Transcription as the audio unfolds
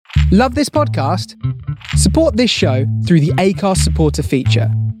Love this podcast? Support this show through the Acast supporter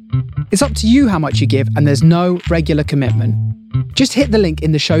feature. It's up to you how much you give, and there's no regular commitment. Just hit the link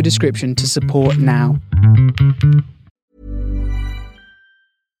in the show description to support now.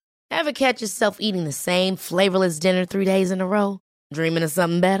 Ever catch yourself eating the same flavorless dinner 3 days in a row? Dreaming of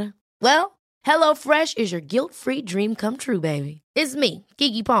something better? Well, HelloFresh is your guilt-free dream come true, baby. It's me,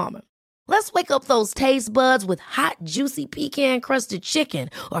 Keke Palmer. Let's wake up those taste buds with hot, juicy pecan-crusted chicken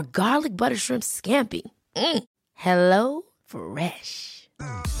or garlic butter shrimp scampi. Hello Fresh.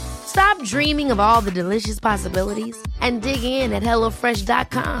 Stop dreaming of all the delicious possibilities and dig in at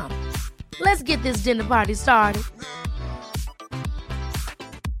HelloFresh.com. Let's get this dinner party started.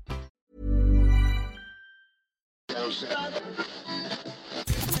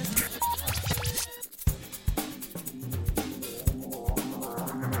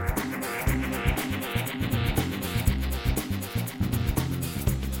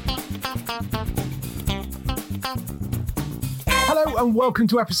 Hello and welcome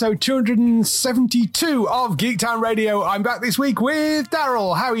to episode 272 of Geektown Radio. I'm back this week with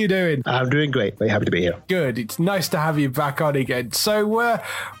Daryl. How are you doing? I'm doing great. Very happy to be here. Good. It's nice to have you back on again. So, what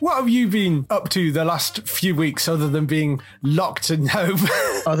have you been up to the last few weeks other than being locked at home?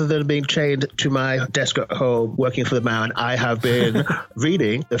 Other than being chained to my desk at home, working for the man, I have been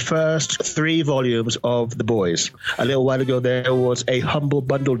reading the first 3 volumes of The Boys. A little while ago, there was a Humble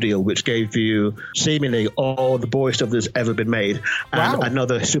Bundle deal, which gave you seemingly all the Boys stuff that's ever been made. And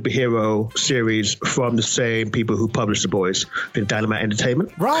another superhero series from the same people who published The Boys, in Dynamite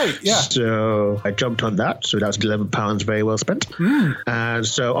Entertainment. Right, yeah. So I jumped on that. So that was £11 very well spent. And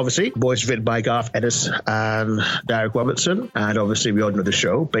so obviously, Boys written by Garth Ennis and Derek Robertson. And obviously, we all know the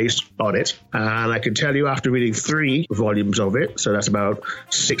show based on it. And I can tell you after reading 3 volumes of it, so that's about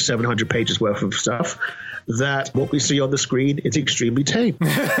 600-700 pages worth of stuff, that what we see on the screen is extremely tame.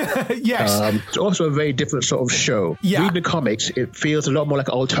 Yes. It's also a very different sort of show. Yeah. Reading the comics, it feels a lot more like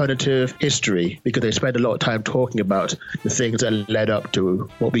alternative history because they spend a lot of time talking about the things that led up to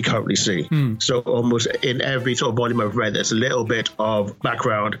what we currently see. So almost in every sort of volume I've read, there's a little bit of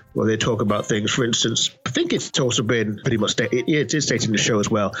background where they talk about things. For instance, I think it's also been pretty much it is stated in the show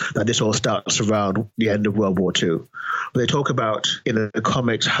as well that this all starts around the end of World War II. But they talk about in the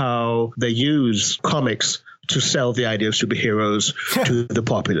comics how they use comics to sell the idea of superheroes to the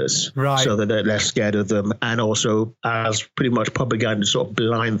populace, right? So that they're less scared of them, and also as pretty much propaganda to sort of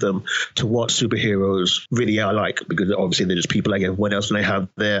blind them to what superheroes really are like, because obviously they're just people like everyone else and they have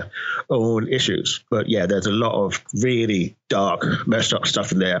their own issues. But yeah, there's a lot of really dark, messed up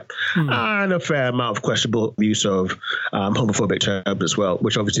stuff in there, and a fair amount of questionable use of homophobic terms as well,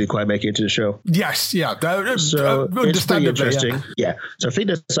 which obviously quite make it into the show. Yes, yeah. So it's pretty interesting. Yeah. So I think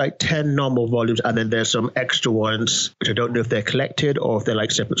there's like 10 normal volumes, and then there's some extra ones, which I don't know if they're collected or if they're like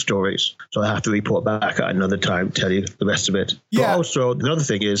separate stories. So I have to report back at another time, tell you the rest of it. Yeah. But also, another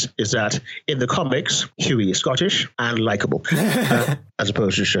thing is that in the comics, Huey is Scottish and likable, as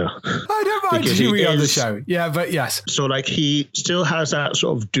opposed to the show. I don't mind Huey on the show. Yeah, but yes. So like he still has that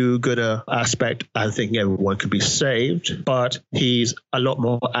sort of do-gooder aspect and thinking everyone could be saved, but he's a lot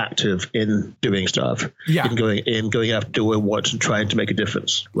more active in doing stuff. Yeah. In going after doing what and trying to make a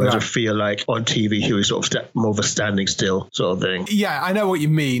difference. Whereas I feel like on TV, Huey's sort of more of a standing still sort of thing. Yeah, I know what you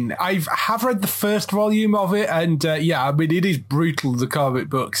mean. I have read the first volume of it, and I mean, it is brutal, the comic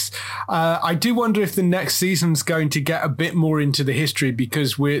books. I do wonder if the next season's going to get a bit more into the history,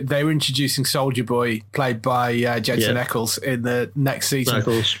 because they're introducing Soldier Boy, played by Jensen Ackles, in the next season,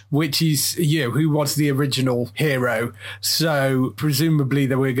 which is, who was the original hero. So presumably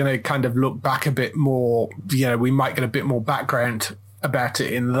that we're going to kind of look back a bit more, we might get a bit more background about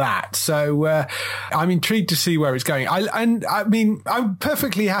it in that. So I'm intrigued to see where it's going. I mean, I'm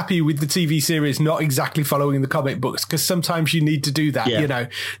perfectly happy with the TV series not exactly following the comic books, because sometimes you need to do that.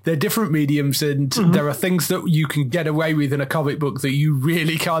 They're different mediums, and there are things that you can get away with in a comic book that you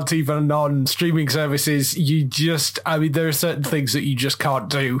really can't even on streaming services. There are certain things that you just can't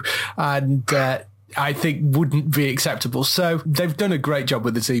do, and I think wouldn't be acceptable. So they've done a great job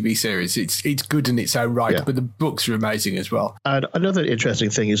with the TV series. It's good in its own right, but the books are amazing as well. And another interesting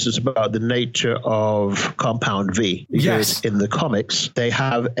thing is just about the nature of Compound V. Because in the comics, they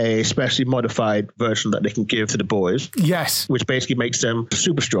have a specially modified version that they can give to the boys. Yes. Which basically makes them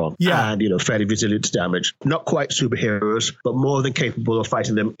super strong and, fairly resilient to damage. Not quite superheroes, but more than capable of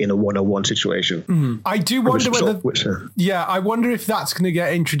fighting them in a one-on-one situation. I do wonder I wonder if that's going to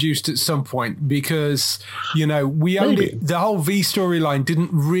get introduced at some point, because because, the whole V storyline didn't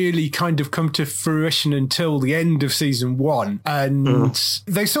really kind of come to fruition until the end of season 1. And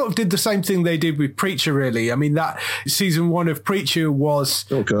they sort of did the same thing they did with Preacher, really. I mean, that season 1 of Preacher was...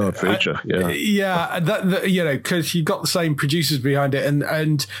 Oh, God, Preacher, because you got the same producers behind it.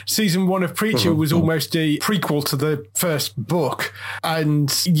 And season 1 of Preacher was almost a prequel to the first book.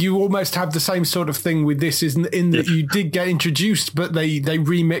 And you almost have the same sort of thing with this, in that you did get introduced, but they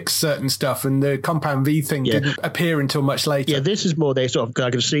remixed certain stuff, and the Compound V thing didn't appear until much later. Yeah, this is more, they sort of, I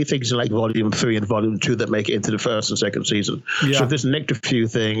can see things in like volume 3 and volume 2 that make it into the first and second season. Yeah. So this nicked a few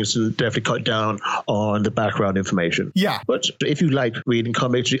things and definitely cut down on the background information. Yeah. But if you like reading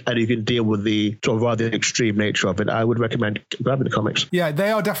comics and you can deal with the sort of rather extreme nature of it, I would recommend grabbing the comics. Yeah,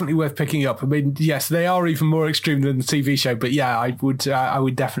 they are definitely worth picking up. I mean, yes, they are even more extreme than the TV show, but yeah, I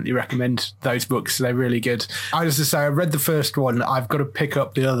would definitely recommend those books. They're really good. I was to say, I read the first one. I've got to pick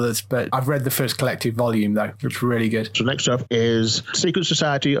up the others, but I've read the first collective volume, though. It's really good. So next up is Secret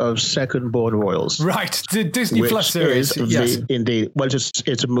Society of Second Born Royals. Right, the Disney Plus series. Yes. Indeed. Well,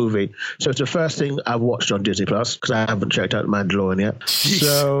 it's a movie. So it's the first thing I've watched on Disney Plus, because I haven't checked out Mandalorian yet. Jeez.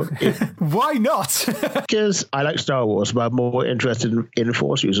 So why not? Because I like Star Wars, but I'm more interested in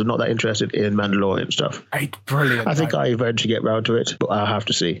Force use and not that interested in Mandalorian stuff. Brilliant. I think I eventually get round to it, but I'll have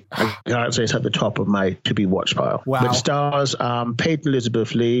to see. I can't say it's at the top of my to-be watch pile. Wow. But it stars Peyton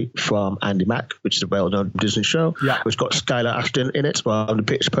Elizabeth Lee from Andy Mack, which is a well-known Disney show. Yeah. Which got Skylar Ashton in it from the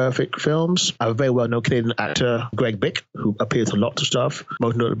Pitch Perfect films. A very well-known Canadian actor, Greg Bick, who appears in lots of stuff.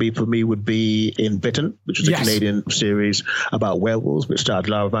 Most notably for me would be in Bitten, which is a Canadian series about werewolves, which starred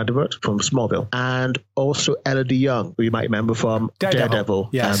Lara Vandervoort from Smallville. And also Elodie Young, who you might remember from Daredevil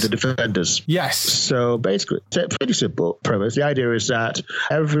and The Defenders. Yes. So basically, it's a pretty simple premise. The idea is that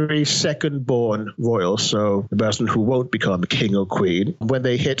every second-born royal, so the person who won't become king or queen, when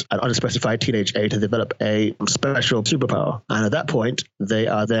they hit an unspecified teenage age, they develop a special superpower. And at that point, they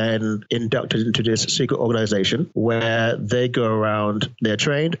are then inducted into this secret organization where they go around, they're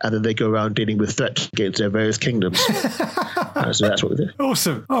trained, and then they go around dealing with threats against their various kingdoms. So that's what we did.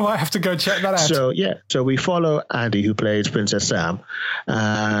 Awesome. Oh, I have to go check that out. So we follow Andy, who plays Princess Sam,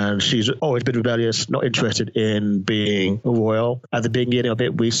 and she's always been rebellious, not interested in being royal. At the beginning of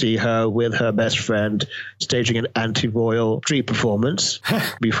it, we see her with her best friend staging an anti-royal street performance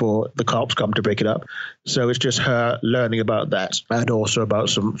before the cops come to break it up. So it's just her learning about that and also about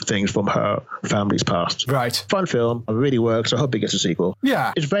some things from her family's past. Right. Fun film. It really works. I hope it gets a sequel.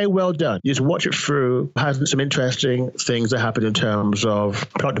 Yeah. It's very well done. You just watch it through. It has some interesting things that happen in terms of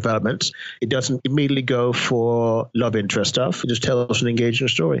plot developments. It doesn't immediately go for love interest stuff. It just tells an engaging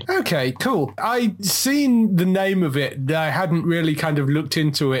story. Okay, cool. I'd seen the name of it. I hadn't really kind of looked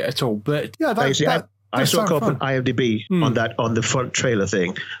into it at all. But yeah, I saw it up on IMDb on the front trailer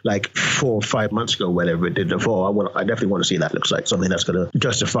thing like 4 or 5 months ago, whenever it did before. I definitely want to see that. Looks like something that's going to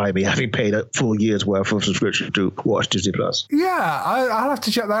justify me having paid a full year's worth of subscription to watch Disney Plus. Yeah, I'll have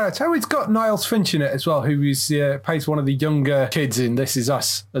to check that out. Oh, it's got Niles Finch in it as well, who plays one of the younger kids in This Is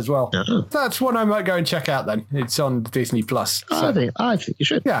Us as well. Uh-huh. That's one I might go and check out then. It's on Disney Plus. So. I think you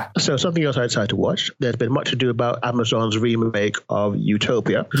should. Yeah. So something else I decided to watch. There's been much ado about Amazon's remake of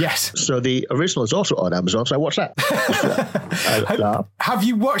Utopia. Yes. So the original is also on Amazon, so I watched that. Have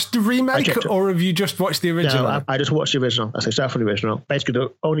you watched the remake or have you just watched the original? No, I just watched the original. I start from the original. Basically,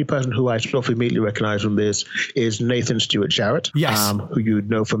 the only person who I sort of immediately recognize from this is Nathan Stewart Jarrett, who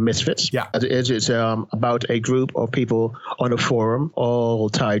you'd know from Misfits. Yeah. It's about a group of people on a forum, all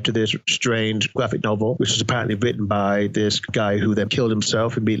tied to this strange graphic novel, which is apparently written by this guy who then killed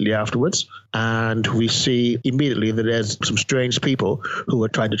himself immediately afterwards. And we see immediately that there's some strange people who are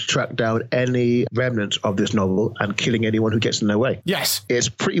trying to track down any remnants of this novel and killing anyone who gets in their way. Yes. It's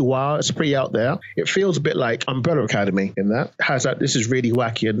pretty wild. It's pretty out there. It feels a bit like Umbrella Academy in that. It has that this is really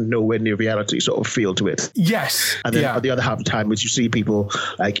wacky and nowhere near reality sort of feel to it. Yes. And then at the other half of the time is you see people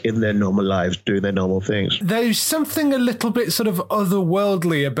like in their normal lives doing their normal things. There's something a little bit sort of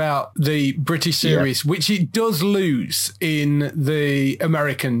otherworldly about the British series, which it does lose in the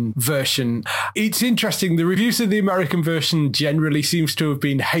American version. It's interesting. The reviews of the American version generally seems to have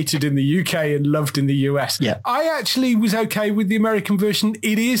been hated in the UK and loved in the US. Yeah. I actually was okay with the American version.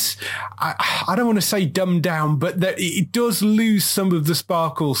 It is, I don't want to say dumbed down, but it does lose some of the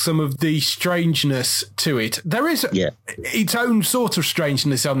sparkle, some of the strangeness to it. There is its own sort of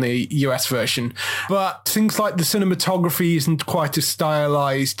strangeness on the US version, but things like the cinematography isn't quite as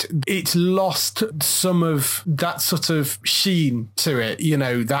stylized. It's lost some of that sort of sheen to it,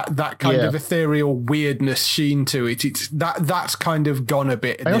 that kind of ethereal weirdness sheen to it. It's that's kind of gone a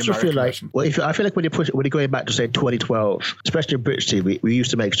bit in I the also American feel like, version. I feel like when you're going back to say 2012, especially in British TV. We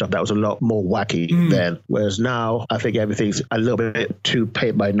used to make stuff that was a lot more wacky then, whereas now I think everything's a little bit too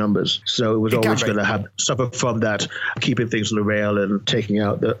paint by numbers. So it was always going to suffer from that, keeping things on the rail and taking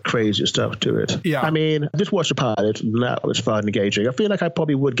out the crazy stuff to it. Yeah. I mean, I just watched the pilot and that was fun, engaging. I feel like I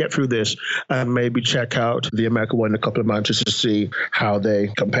probably would get through this and maybe check out the American one in a couple of months just to see how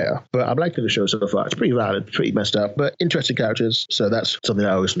they compare. But I'm liking the show so far. It's pretty valid, pretty messed up, but interesting characters. So that's something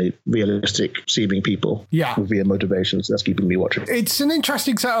I always need. Realistic seeming people with real motivations. That's keeping me watching. It's an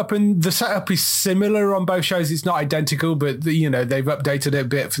interesting setup, and the setup is similar on both shows. It's not identical, but they've updated it a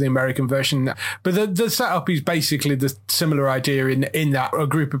bit for the American version. But the setup is basically the similar idea in that a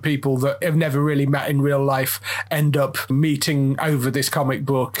group of people that have never really met in real life end up meeting over this comic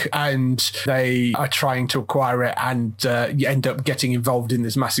book, and they are trying to acquire it, and you end up getting involved in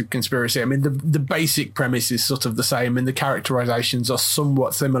this massive conspiracy. I mean, the basic premise is sort of the same, and the characterizations are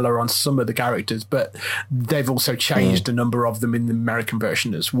somewhat similar on some of the characters, but they've also changed a number of them in the American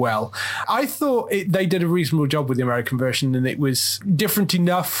version as well. I thought they did a reasonable job with the American version, and it was different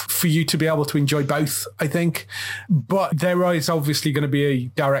enough for you to be able to enjoy both, I think. But there is obviously going to be a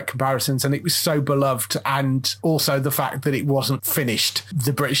direct comparisons, and it was so beloved, and also the fact that it wasn't finished,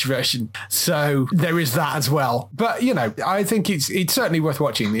 the British version. So there is that as well. But, I think it's certainly worth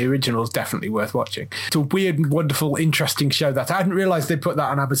watching. The original is definitely worth watching. It's a weird, wonderful, interesting show that I hadn't realised they'd put that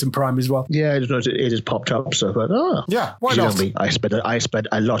on Amazon Prime as well. Yeah, it just popped up. So I thought, yeah, why not? I spent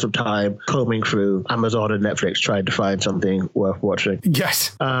a lot of time combing through Amazon and Netflix trying to find something worth watching.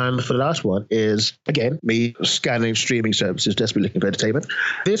 Yes. And for the last one is, again, me scanning streaming services, desperately looking for entertainment.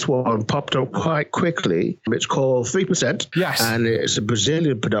 This one popped up quite quickly. It's called 3%. Yes. And it's a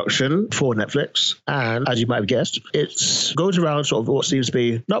Brazilian production for Netflix. And as you might have guessed, it goes around sort of what seems to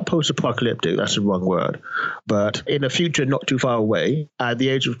be not post-apocalyptic, that's the wrong word, but in a future not too far away, at the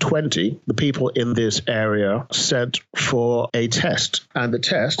age of 20, the people in this area sent for a test. And the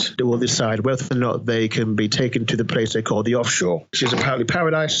test, they will decide whether or not they can be taken to the place they call the offshore, which is apparently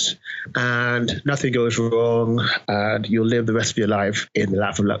paradise, and nothing goes wrong, and you'll live the rest of your life in the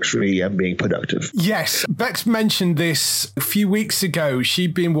life of luxury and being productive. Yes. Bex mentioned this a few weeks ago.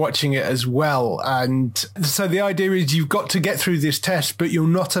 She'd been watching it as well. And so the idea is you've got to get through this test, but you're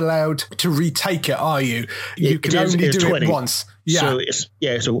not allowed to retake it, are you? You can only do it once. Yeah.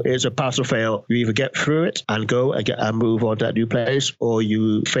 So it's a pass or fail. You either get through it and go and move on to that new place, or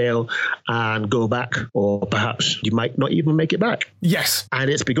you fail and go back, or perhaps you might not even make it back. Yes. And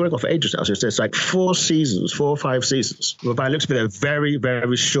it's been going on for ages now. So it's like 4 or 5 seasons. Well, by the looks of it, they're very,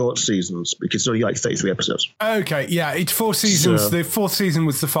 very short seasons because it's only like 33 episodes. Okay. Yeah. It's 4 seasons. The 4th season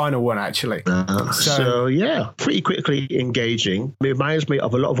was the final one, actually. So yeah, pretty quickly engaging. It reminds me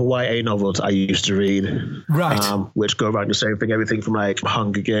of a lot of YA novels I used to read. Right. Which go around the same thing. Everything from like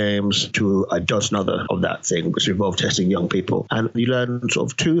Hunger Games to a dozen other of that thing, which involved testing young people. And you learn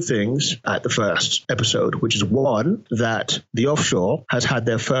sort of 2 things at the first episode, which is one, that the offshore has had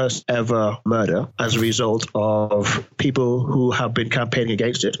their first ever murder as a result of people who have been campaigning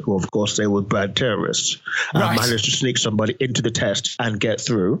against it, who of course they were bad terrorists, and managed to sneak somebody into the test and get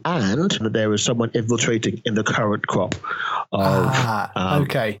through. And there is someone infiltrating in the current crop of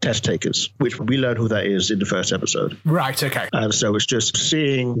test takers, which we learn who that is in the first episode. Right, okay. And so it's just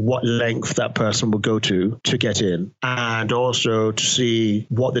seeing what length that person will go to get in, and also to see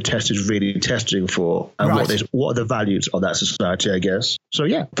what the test is really testing for, and what are the values of that society, I guess. So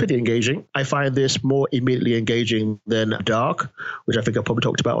yeah, pretty engaging. I find this more immediately engaging than Dark, which I think I probably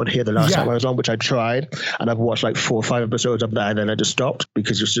talked about on here the last time I was on, which I tried, and I've watched like 4 or 5 episodes of that, and then I just stopped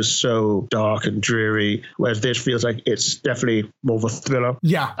because it's just so dark and dreary, whereas this feels like it's definitely more of a thriller.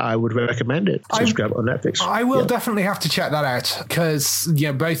 Yeah. I would recommend it. Subscribe on Netflix. I will definitely have to check that out, because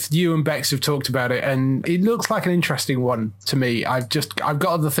both you and Bex have talked about it, and it looks like an interesting one to me. I've got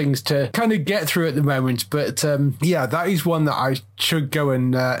other things to kind of get through at the moment, but that is one that I should go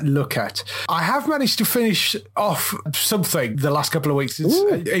and look at. I have managed to finish off something the last couple of weeks.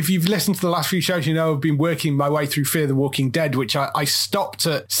 If you've listened to the last few shows, I've been working my way through Fear the Walking Dead, which I stopped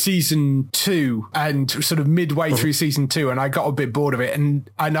at season 2 and sort of midway through season 2, and I got a bit bored of it, and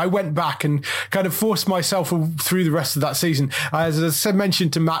I went back and kind of forced myself through the rest of that season. As I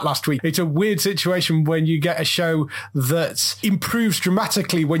mentioned to Matt last week, it's a weird situation when you get a show that improves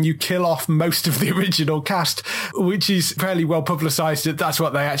dramatically when you kill off most of the original cast, which is fairly well publicized that that's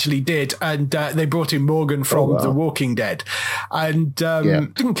what they actually did. And they brought in Morgan from The Walking Dead, and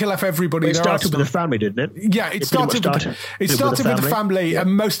didn't kill off everybody. It started with the family, didn't it? Yeah, it started with the family,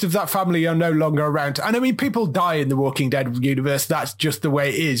 and most of that family are no longer around. And I mean, people die in the Walking Dead universe. That's just the way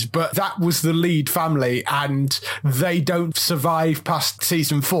it is. But that was the lead family, and they don't can't survive past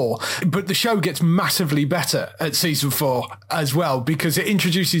season 4. But the show gets massively better at season 4 as well, because it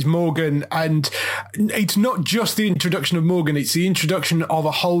introduces Morgan, and it's not just the introduction of Morgan, it's the introduction of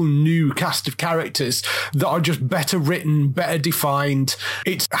a whole new cast of characters that are just better written, better defined.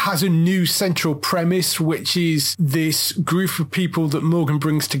 It has a new central premise, which is this group of people that Morgan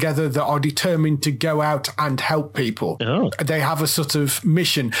brings together that are determined to go out and help people. Oh. They have a sort of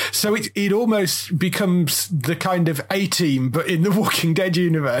mission. So it almost becomes the kind of A-Team, but in the Walking Dead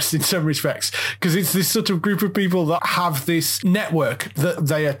universe in some respects, because it's this sort of group of people that have this network that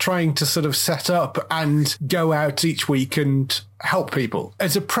they are trying to sort of set up and go out each week and help people.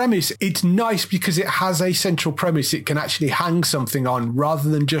 As a premise, it's nice because it has a central premise it can actually hang something on, rather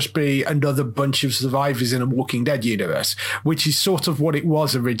than just be another bunch of survivors in a Walking Dead universe, which is sort of what it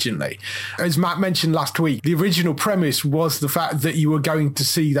was originally. As Matt mentioned last week, the original premise was the fact that you were going to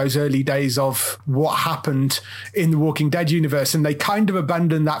see those early days of what happened in the Walking Dead universe, and they kind of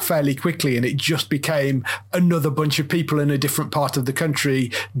abandoned that fairly quickly, and it just became another bunch of people in a different part of the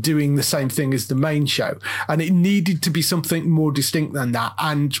country doing the same thing as the main show. And it needed to be something more distinct than that.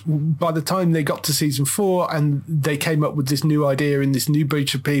 And by the time they got to season 4 and they came up with this new idea and this new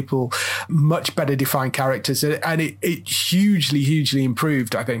bunch of people, much better defined characters, and it hugely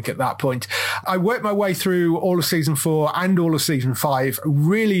improved, I think, at that point. I worked my way through all of season 4 and all of season 5.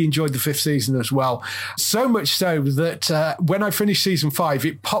 Really enjoyed the 5th season as well. So much so that when I finished season 5,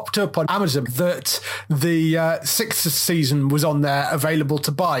 it popped up on Amazon that the 6th season was on there available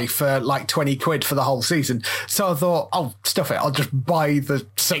to buy for like 20 quid for the whole season. So I thought, oh, stuff it, I'll just buy the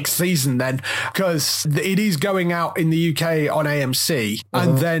 6th season then, because it is going out in the UK on AMC,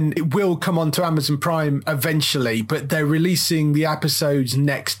 and then it will come onto Amazon Prime eventually, but they're releasing the episodes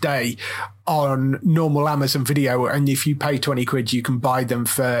next day on normal Amazon Video, and if you pay 20 quid you can buy them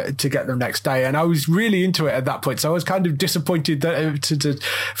to get them next day. And I was really into it at that point, so I was kind of disappointed that it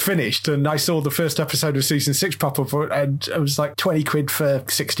finished, and I saw the first episode of season 6 pop up, and I was like, 20 quid for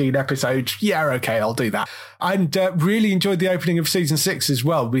 16 episodes, yeah, okay, I'll do that. And really enjoyed the opening of season 6 as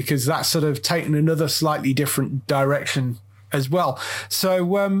well, because that's sort of taken another slightly different direction as well.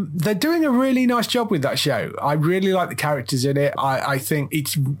 So they're doing a really nice job with that show. I really like the characters in it. I think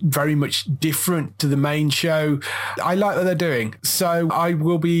it's very much different to the main show. I like what they're doing. So I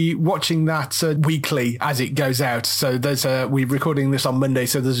will be watching that weekly as it goes out. So we're recording this on Monday,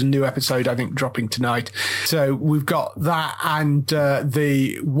 so there's a new episode, I think, dropping tonight. So we've got that and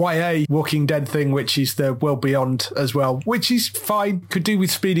the YA Walking Dead thing, which is the World Beyond as well, which is fine. Could do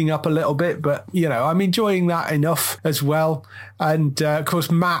with speeding up a little bit, but, you know, I'm enjoying that enough as well. And of course,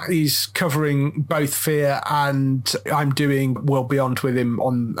 Matt is covering both Fear, and I'm doing World Beyond with him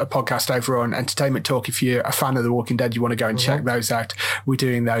on a podcast over on Entertainment Talk. If you're a fan of The Walking Dead, you want to go and check those out. We're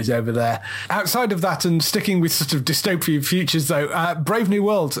doing those over there. Outside of that, and sticking with sort of dystopian futures though, Brave New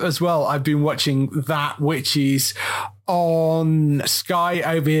World as well. I've been watching that, which is on Sky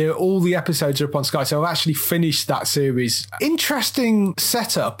over here. All the episodes are up on Sky, so I've actually finished that series. Interesting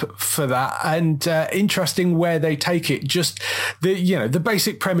setup for that, and interesting where they take it. Just the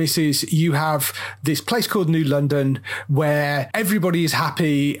basic premise is you have this place called New London where everybody is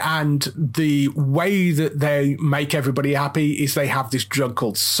happy, and the way that they make everybody happy is they have this drug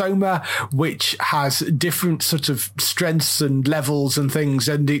called Soma, which has different sort of strengths and levels and things,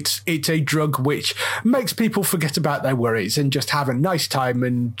 and it's a drug which makes people forget about their worries and just have a nice time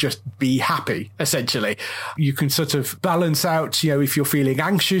and just be happy, essentially. You can sort of balance out, if you're feeling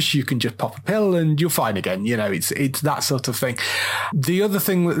anxious, you can just pop a pill and you're fine again. It's that sort of thing. The other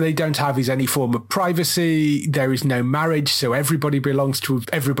thing that they don't have is any form of privacy. There is no marriage, so everybody belongs to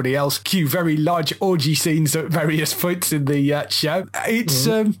everybody else. Cue very large orgy scenes at various points in the show. It's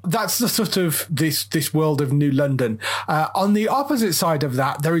that's the sort of this world of New London. On the opposite side of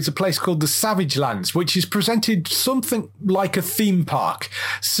that, there is a place called the Savage Lands, which is presented something like a theme park.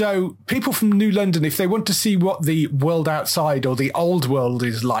 So people from New London, if they want to see what the world outside or the old world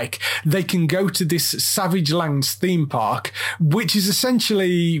is like, they can go to this Savage Lands theme park, which is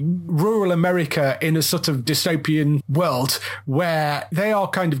essentially rural America in a sort of dystopian world where they are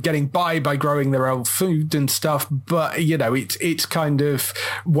kind of getting by growing their own food and stuff. But, it's kind of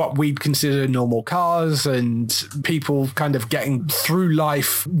what we'd consider normal cars and people kind of getting through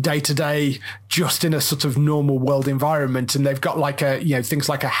life day to day just in a sort of normal world environment. And they've got like things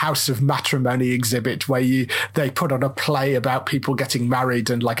like a House of Matrimony exhibit where they put on a play about people getting married,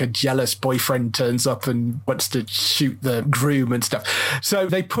 and like a jealous boyfriend turns up and wants to shoot the groom and stuff. So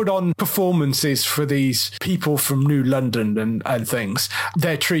they put on performances for these people from New London and things.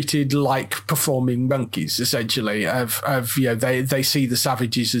 They're treated like performing monkeys, essentially. They see the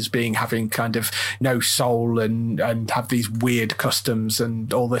savages as having kind of no soul and have these weird customs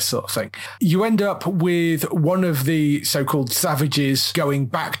and all this sort of thing. You end up with one of the so-called savages going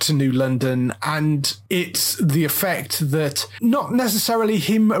back to New London, and it's the effect that not necessarily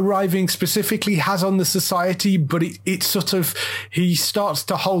him arriving specifically has on the society, but it's sort of, he starts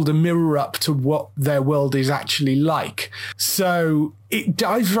to hold a mirror up to what their world is actually like. So it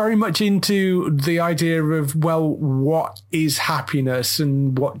dives very much into the idea of, well, what is happiness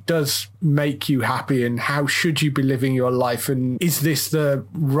and what does make you happy and how should you be living your life and is this the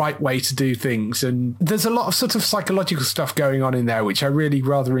right way to do things? And there's a lot of sort of psychological stuff going on in there, which I really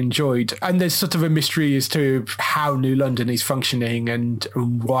rather enjoyed. And there's sort of a mystery as to how New London is functioning and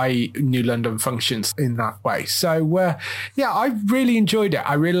why New London functions in that way. So, I really enjoyed it.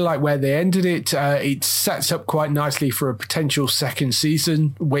 I really like where they ended it. It sets up quite nicely for a potential second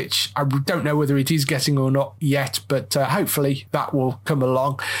season, which I don't know whether it is getting or not yet, but hopefully that will come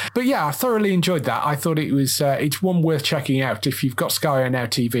along. But yeah, I thoroughly enjoyed that. I thought it was it's one worth checking out. If you've got Sky or Now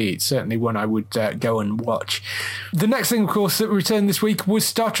TV, it's certainly one I would go and watch. The next thing, of course, that returned this week was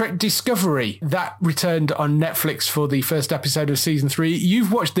Star Trek Discovery. That returned on Netflix for the first episode of season 3.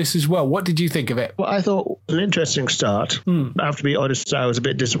 You've watched this as well. What did you think of it? Well, I thought it was an interesting start. I have to be honest, I was a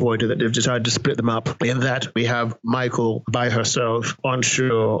bit disappointed that they've decided to split them up in that we have Michael by herself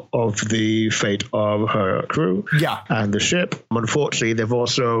unsure of the fate of her crew and the ship. Unfortunately, they've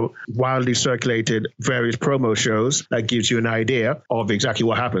also wildly circulated various promo shows that gives you an idea of exactly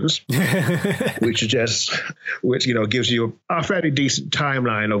what happens, which gives you a fairly decent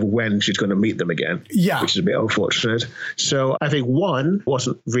timeline of when she's going to meet them again, which is a bit unfortunate. So I think one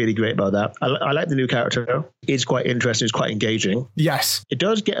wasn't really great about that. I like the new character. It's quite interesting. It's quite engaging. Yes. It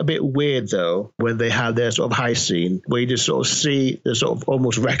does get a bit weird, though, when they have their sort of heist scene where you just sort of see the sort of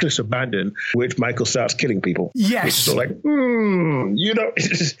almost reckless abandon which Michael starts killing people. Yes. It's sort of like,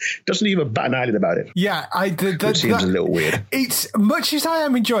 it doesn't even bat an eyelid about it. Yeah. Which seems a little weird. It's much as I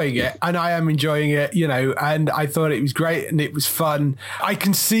am enjoying it, and and I thought it was great and it was fun. I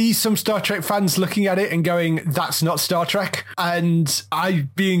can see some Star Trek fans looking at it and going, that's not Star Trek. And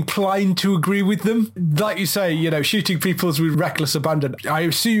I'd be inclined to agree with them. Like you say, shooting people with reckless abandon. I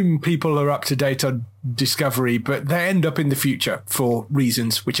assume people are up to date on Discovery, but they end up in the future for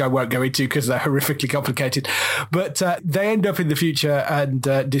reasons which I won't go into because they're horrifically complicated. But they end up in the future, and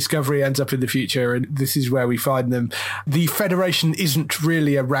Discovery ends up in the future, and this is where we find them. The Federation isn't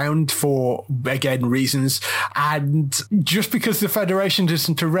really around for, again, reasons. And just because the Federation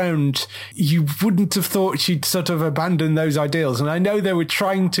isn't around, you wouldn't have thought she'd sort of abandon those ideals. And I know they were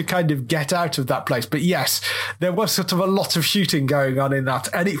trying to kind of get out of that place, but yes, there was sort of a lot of shooting going on in that,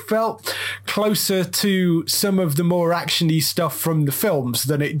 and it felt closer to some of the more actiony stuff from the films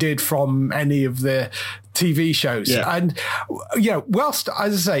than it did from any of the TV shows. Yeah. And, whilst,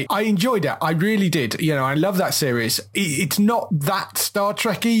 as I say, I enjoyed it. I really did. I love that series. It's not that Star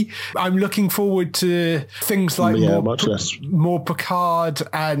Trek-y. I'm looking forward to things like more Picard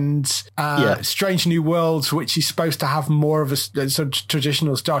and Strange New Worlds, which is supposed to have more of a sort of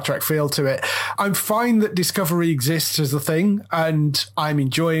traditional Star Trek feel to it. I'm fine that Discovery exists as a thing, and I'm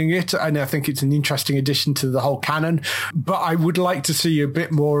enjoying it, and I think it's an interesting addition to the whole canon, but I would like to see a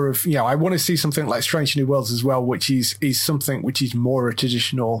bit more of, I want to see something like Strange New Worlds as well, which is something which is more a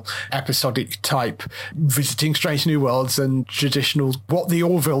traditional episodic type, visiting Strange New Worlds and traditional, what the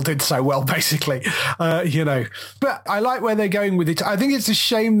Orville did so well, basically, But I like where they're going with it. I think it's a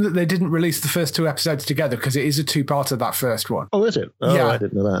shame that they didn't release the first 2 episodes together, because it is a 2-part of that first one. Oh, is it? Oh, yeah. I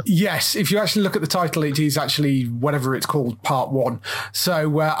didn't know that. Yes. If you actually look at the title, it is actually whatever it's called, part 1.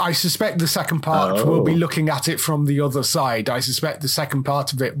 So I suspect the second part will be looking at it from the other side. I suspect the second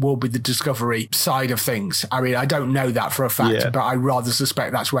part of it will be the Discovery side of things. I mean, I don't know that for a fact, but I rather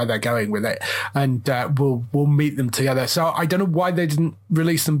suspect that's where they're going with it, and we'll meet them together. So I don't know why they didn't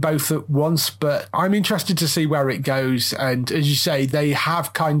release them both at once, but I'm interested to see where it goes. And as you say, they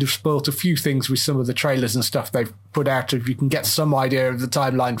have kind of spoilt a few things with some of the trailers and stuff they've put out, if you can get some idea of the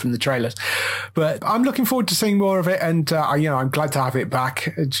timeline from the trailers. But I'm looking forward to seeing more of it, and I'm glad to have it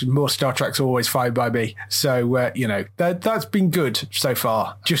back. More Star Trek's always fine by me. So that's been good so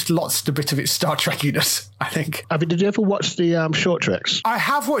far. Just lost a bit of its Star Trekkiness. I think. I mean, did you ever watch the short treks? I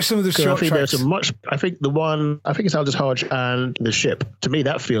have watched some of the short treks. I think it's Aldous Hodge and the ship. To me,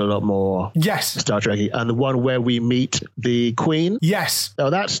 that feels a lot more Star Trek-y. And the one where we meet the Queen. Yes.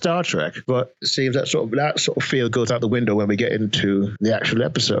 Now that's Star Trek, but it seems that sort of feel goes out the window when we get into the actual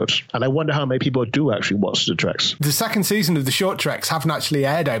episodes. And I wonder how many people do actually watch the treks. The second season of the short treks haven't actually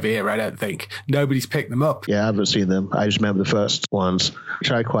aired over here, I don't think. Nobody's picked them up. Yeah, I haven't seen them. I just remember the first ones, which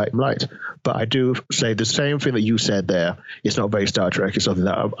I quite liked. But I do say the same thing that you said there. It's not very Star Trek. It's something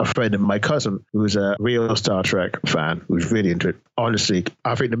that a friend of my cousin, who's a real Star Trek fan, who's really into it. Honestly,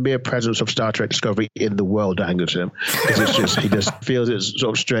 I think the mere presence of Star Trek Discovery in the world angers him. Because he just feels it's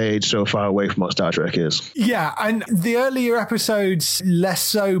sort of strayed so far away from what Star Trek is. Yeah, and the earlier episodes, less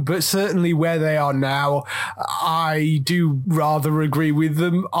so, but certainly where they are now, I do rather agree with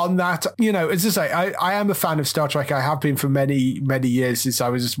them on that. You know, as I say, I am a fan of Star Trek. I have been for many, many years since I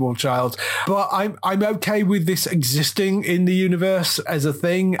was a small child. But I'm okay with this existing in the universe as a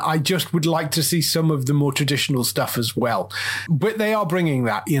thing. I just would like to see some of the more traditional stuff as well. But they are bringing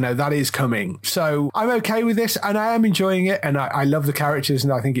that, you know, that is coming. So I'm okay with this and I am enjoying it. And I love the characters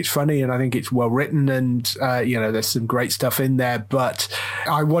and I think it's funny and I think it's well written and, you know, there's some great stuff in there. But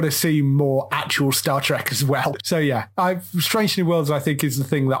I want to see more actual Star Trek as well. So yeah, Strange New Worlds, I think, is the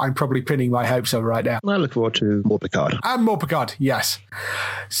thing that I'm probably pinning my hopes on right now. I look forward to more Picard. And more Picard, yes.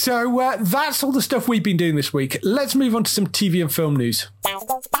 So that's all the stuff we've been doing this week. Let's move on to some TV and film news.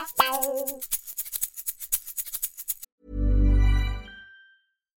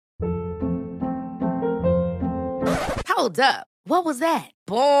 Hold up. What was that?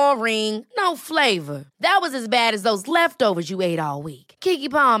 Boring. No flavor. That was as bad as those leftovers you ate all week.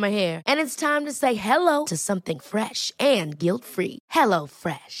 Keke Palmer here, and it's time to say hello to something fresh and guilt-free. Hello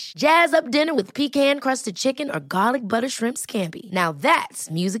Fresh. Jazz up dinner with pecan-crusted chicken or garlic butter shrimp scampi. Now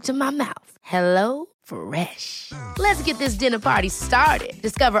that's music to my mouth. Hello Fresh. Let's get this dinner party started.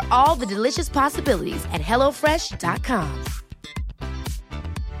 Discover all the delicious possibilities at HelloFresh.com.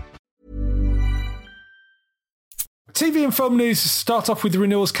 TV and film news start off with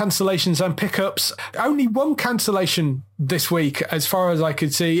renewals, cancellations and pickups. Only one cancellation this week, as far as I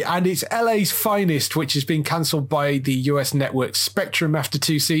could see, and it's LA's Finest, which has been cancelled by the US network Spectrum after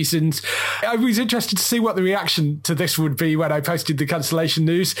 2 seasons. I was interested to see what the reaction to this would be when I posted the cancellation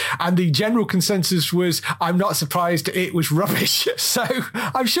news, and the general consensus was, I'm not surprised, it was rubbish. So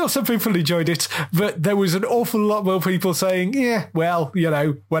I'm sure some people enjoyed it, but there was an awful lot more people saying, yeah, well, you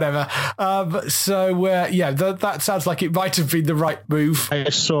know, whatever. That sounds like it might have been the right move. I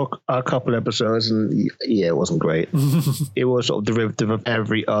saw a couple episodes and yeah, it wasn't great. It was sort of derivative of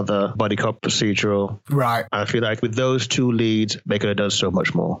every other buddy cop procedural. Right. I feel like with those two leads, they could have done so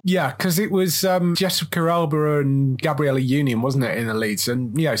much more. Yeah, because it was Jessica Alba and Gabriella Union, wasn't it, in the leads?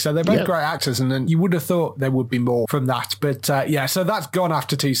 And, you know, so they're both great actors, and then you would have thought there would be more from that. But, so that's gone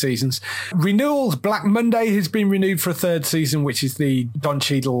after 2 seasons. Renewals, Black Monday has been renewed for a 3rd season, which is the Don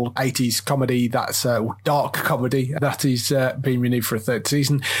Cheadle 80s comedy. That's dark comedy. That is being renewed for a 3rd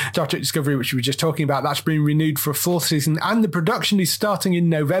season. Star Trek Discovery, which we were just talking about, that's been renewed for a 4th season, and the production is starting in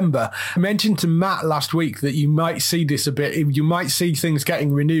November. I mentioned to Matt last week that you might see this a bit. You might see things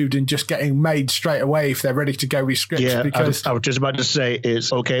getting renewed and just getting made straight away if they're ready to go with scripts. Yeah, because I was just about to say,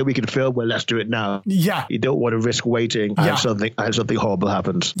 it's okay, we can film, well, let's do it now. Yeah. You don't want to risk waiting and something horrible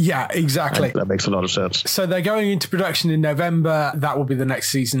happens. Yeah, exactly. And that makes a lot of sense. So they're going into production in November. That will be the next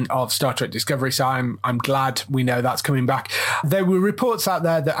season of Star Trek Discovery. So I'm glad we know that's coming back. There were reports out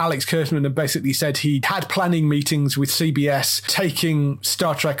there that Alex Kurtzman had basically said he had planning meetings with CBS taking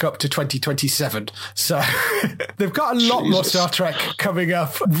Star Trek up to 2027. So they've got a lot more Star Trek coming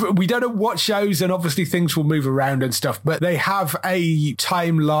up. We don't know what shows, and obviously things will move around and stuff, but they have a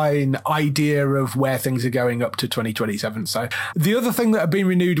timeline idea of where things are going up to 2027. So the other thing that have been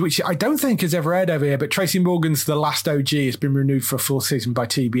renewed, which I don't think has ever aired over here, but Tracy Morgan's The Last OG has been renewed for a 4th season by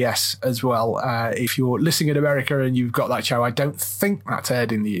TBS as well. If you're listening in America and you've got that show, I don't think that's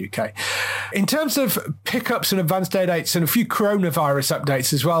aired in the UK. In terms of pickups and advanced air dates and a few coronavirus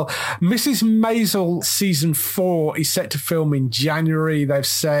updates as well, Mrs. Maisel season 4 is set to film in January, they've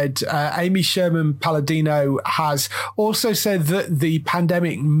said. Amy Sherman Palladino has also said that the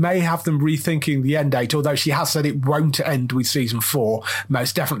pandemic may have them rethinking the end date, although she has said it won't end with season 4.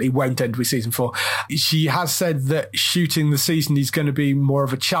 Most definitely won't end with season 4. She has said that shooting the season is going to be more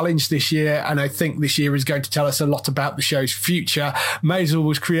of a challenge this year, and I think this year is going to tell us a lot about the show's future. Maisel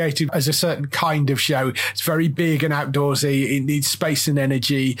was created as a certain kind of show. It's very big big and outdoorsy. It needs space and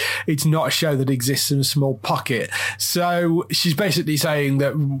energy. It's not a show that exists in a small pocket. So she's basically saying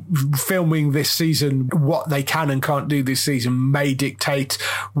that filming this season, what they can and can't do this season may dictate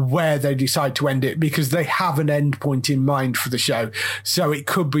where they decide to end it, because they have an end point in mind for the show. So it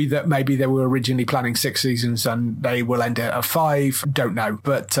could be that maybe they were originally planning 6 seasons and they will end it at 5. Don't know.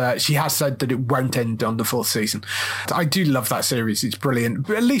 But she has said that it won't end on the 4th season. I do love that series. It's brilliant.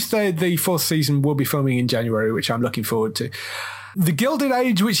 But at least the 4th season will be filming in January, which I'm looking forward to. The Gilded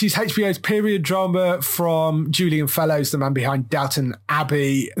Age, which is HBO's period drama from Julian Fellowes, the man behind Downton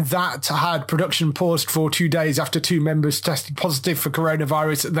Abbey, that had production paused for 2 days after 2 members tested positive for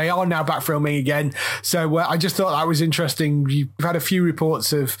coronavirus. They are now back filming again. So I just thought that was interesting. You've had a few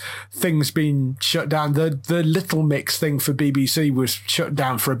reports of things being shut down. The Little Mix thing for BBC was shut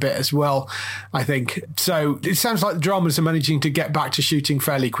down for a bit as well, I think. So it sounds like the dramas are managing to get back to shooting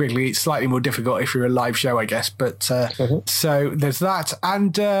fairly quickly. It's slightly more difficult if you're a live show, I guess. But so there's that.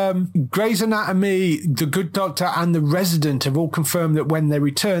 And Grey's Anatomy, The Good Doctor and The Resident have all confirmed that when they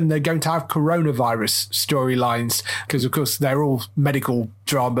return, they're going to have coronavirus storylines, because, of course, they're all medical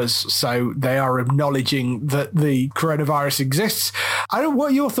dramas, so they are acknowledging that the coronavirus exists. I don't know,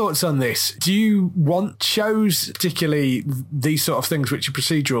 what are your thoughts on this? Do you want shows, particularly these sort of things which are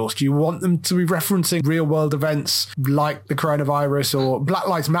procedurals, do you want them to be referencing real world events like the coronavirus? Or Black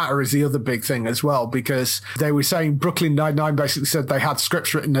Lives Matter is the other big thing as well, because they were saying Brooklyn Nine-Nine basically said they had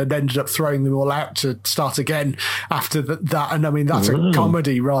scripts written and ended up throwing them all out to start again after that. And I mean, that's a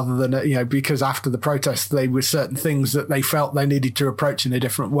comedy rather than, because after the protests, there were certain things that they felt they needed to approach in a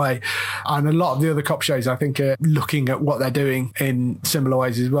different way. And a lot of the other cop shows, I think, are looking at what they're doing in similar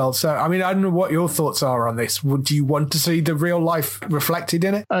ways as well. So, I mean, I don't know what your thoughts are on this. Do you want to see the real life reflected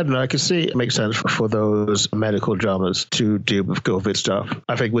in it? I don't know. I can see it makes sense for those medical dramas to deal with COVID stuff.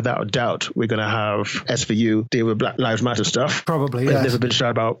 I think without a doubt, we're going to have SVU deal with Black Lives Matter stuff. Probably, They've yes. never been shy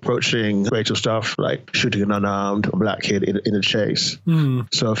about approaching racial stuff, like shooting an unarmed black kid in a chase.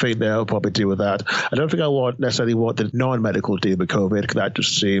 So I think they'll probably deal with that. I don't think I necessarily want the non-medical deal with COVID, because that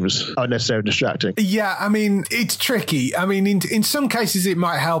just seems unnecessarily distracting. Yeah, I mean, it's tricky. I mean, in some cases it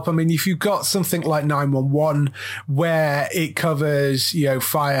might help. I mean, if you've got something like 911 where it covers,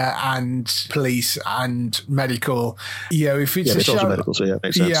 fire and police and medical, if it's a show, medical, so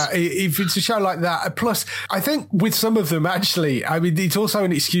makes sense. Yeah, if it's a show like that. Plus, I think with some of them, actually, I mean, it's also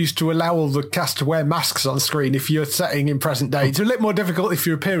an excuse to allow all the cast to wear masks on screen if you're setting in present day. It's a little more difficult if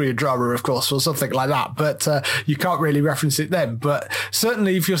you're a period drama, of course, or something like that, but you can't really reference it then. But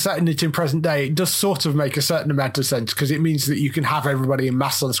certainly if you're setting it in present day, it does sort of make a certain amount of sense, because it means that you can have everybody in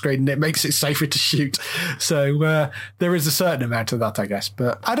masks on screen and it makes it safer to shoot. So there is a certain amount of that, I guess.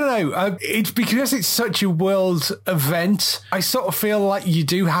 But I don't know. It's because it's such a world event, I sort of feel like you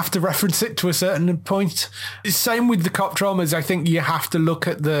do have to reference it to a certain point. Same with the cop dramas. I think you have to look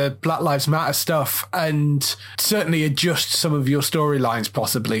at the Black Lives Matter stuff and certainly adjust some of your storylines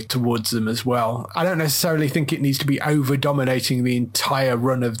possibly towards them as well. I don't necessarily think it needs to be over dominating the entire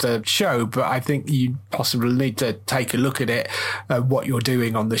run of the show, but I think you possibly need to take a look at it, what you're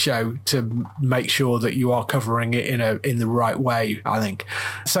doing on the show, to make sure that you are covering it in the right way, I think.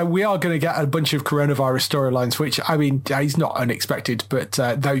 So we are going to get a bunch of coronavirus storylines, which, I mean, is not unexpected, but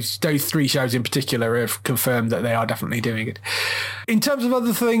those 3 shows in particular have confirmed that they are definitely doing it. In terms of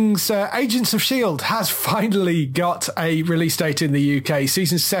other things, Agents of S.H.I.E.L.D. has finally got a release date in the UK.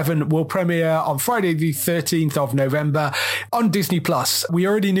 Season 7 will premiere on Friday the 13th of November on Disney+. We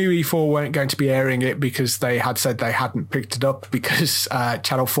already knew E4 weren't going to be airing it because they had said they hadn't picked it up because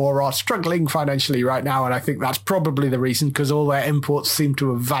Channel 4 are struggling financially right now, and I think that's probably the reason, because all their imports seem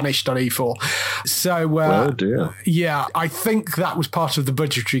to have vanished on E4. So, oh dear. Yeah, I think that was part of the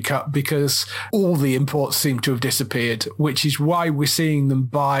budgetary cut, because all the imports seem to have disappeared, which is why we're seeing them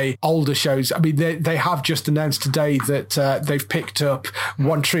buy older shows. I mean, they have just announced today that they've picked up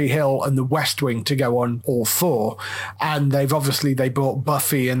One Tree Hill and The West Wing to go on all 4, and they bought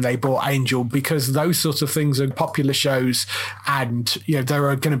Buffy and they bought Angel, because those sorts of things are popular shows, and there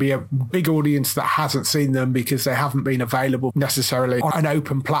are going to be a big audience that hasn't seen them because they haven't been available necessarily on an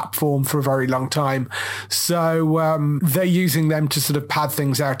open platform for a very long time. So they're using them to sort of pad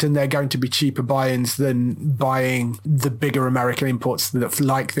things out, and they're going to be cheaper buy-ins than buying the bigger American imports that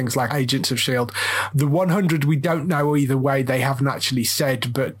like things like Agents of S.H.I.E.L.D. The 100, we don't know either way. They haven't actually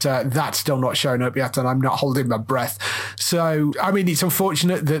said, but that's still not shown up yet, and I'm not holding my breath. So, I mean, it's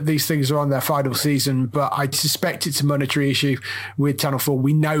unfortunate that these things are on their final season, but I suspect it's a monetary issue. with Channel 4.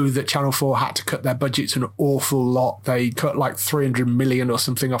 We know that Channel 4 had to cut their budgets an awful lot. They cut like 300 million or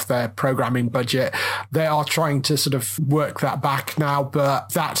something off their programming budget. They are trying to sort of work that back now, but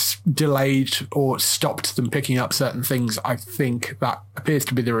that's delayed or stopped them picking up certain things. I think that appears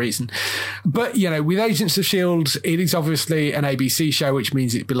to be the reason. But, you know, with Agents of S.H.I.E.L.D., it is obviously an ABC show, which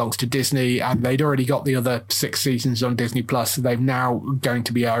means it belongs to Disney, and they'd already got the other 6 seasons on Disney Plus. So they've now going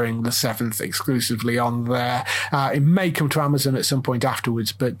to be airing the 7th exclusively on there. It may come to Amazon at some point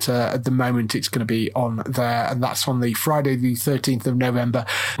afterwards, but at the moment it's going to be on there, and that's on the Friday the 13th of November.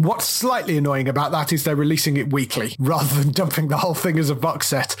 What's slightly annoying about that is they're releasing it weekly rather than dumping the whole thing as a box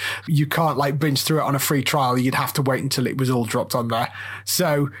set. You can't like binge through it on a free trial. You'd have to wait until it was all dropped on there.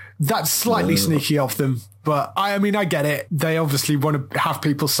 So that's slightly sneaky of them. But I mean, I get it. They obviously want to have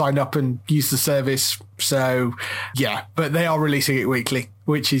people sign up and use the service. So yeah, but they are releasing it weekly,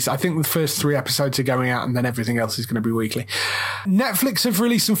 which is, I think the first 3 episodes are going out and then everything else is going to be weekly. Netflix have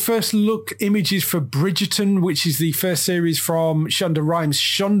released some first look images for Bridgerton, which is the first series from Shonda Rhimes'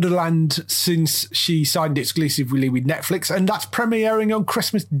 Shondaland since she signed exclusively with Netflix. And that's premiering on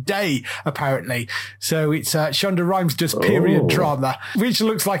Christmas Day, apparently. So it's Shonda Rhimes does period drama, which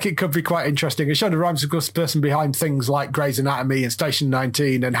looks like it could be quite interesting. And Shonda Rhimes, of course, the person behind things like Grey's Anatomy and Station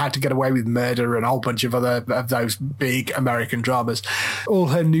 19 and How to Get Away with Murder and a whole bunch of other of those big American dramas. All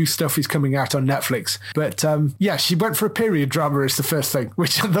her new stuff is coming out on Netflix. But yeah, she went for a period drama as the first thing,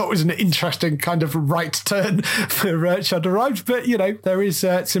 which I thought was an interesting kind of right turn for Shonda Rhimes. But, you know, there is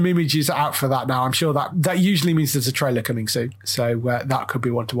some images out for that now. I'm sure that usually means there's a trailer coming soon. So that could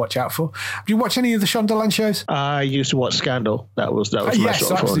be one to watch out for. Do you watch any of the Shondaland shows? I used to watch Scandal. That was my yes,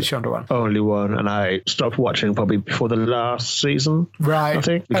 sort that's of the Shonda one. Only one. And I stopped watching probably before the last season. Right. I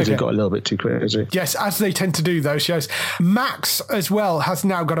think, because it got a little bit too crazy. Yes, as they tend to do, those shows. Max as well has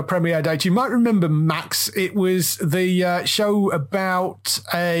now got a premiere date. You might remember Max. It was the show about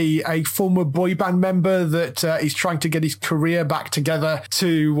a former boy band member that is trying to get his career back together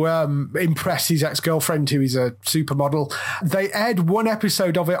to impress his ex-girlfriend, who is a supermodel. They aired 1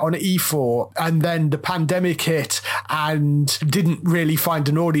 episode of it on E4, and then the pandemic hit and didn't really find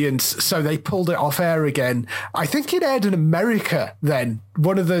an audience, so they pulled it off air again. I think it aired in America then.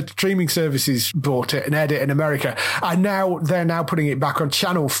 One of the streaming services bought it and aired it in America, and now they're putting it back on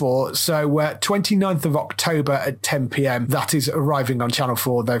Channel 4. So 29th of October at 10 p.m. that is arriving on Channel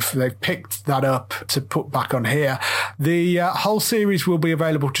 4. They've picked that up to put back on here. The whole series will be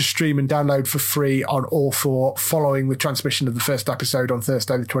available to stream and download for free on All 4 following the transmission of the first episode on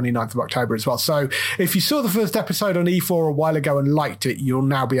Thursday the 29th of October as well. So if you saw the first episode on E4 a while ago and liked it, you'll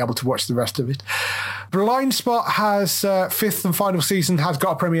now be able to watch the rest of it. Blind Spot has 5th and final season has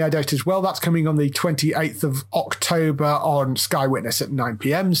got a premiere date as well. That's coming on the 28th of October on Sky Witness at 9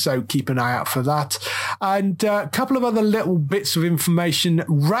 p.m, so keep an eye out for that. And a couple of other little bits of information.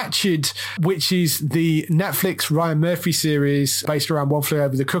 Ratched, which is the Netflix Ryan Murphy series based around One Flew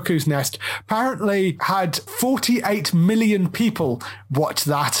Over the Cuckoo's Nest, apparently had 48 million people watch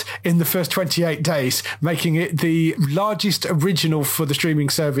that in the first 28 days, making it the largest original for the streaming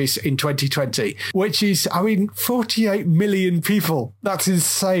service in 2020, which is, I mean, 48 million people. That's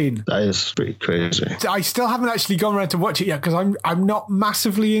insane. That is pretty crazy. I still haven't actually gone around to watch it yet because I'm not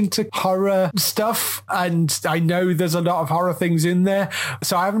massively into horror stuff, and I know there's a lot of horror things in there,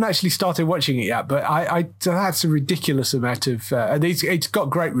 so I haven't actually started watching it yet. But I that's a ridiculous amount of, and it's got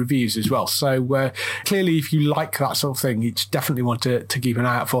great reviews as well. So clearly, if you like that sort of thing, you definitely want to keep an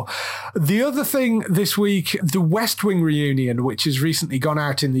eye out for. The other thing this week, the West Wing reunion, which has recently gone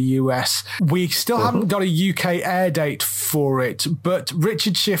out in the US, we still haven't got a UK air date for it, but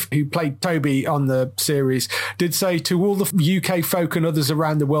Richard Schiff, who played Toby on the series, did say to all the UK folk and others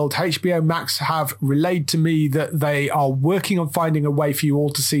around the world, HBO Max have relayed to me that they are working on finding a way for you all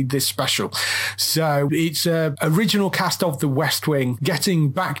to see this special. So it's an original cast of the West Wing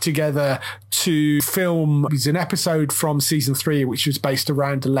getting back together to film. It's an episode from season 3, which was based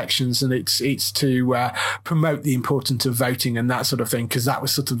around elections, and it's to promote the importance of voting and that sort of thing, because that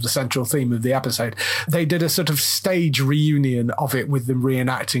was sort of the central theme of the episode. They did a sort of stage reunion of it with them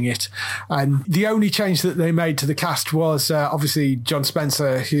reenacting it, and the only change that they made to the cast was obviously John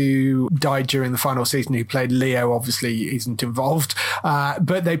Spencer, who died during the final season, who played Leo, obviously isn't involved,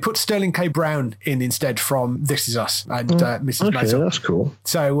 but they put Sterling K. Brown in instead from This Is Us and Mrs. Maisel. That's cool.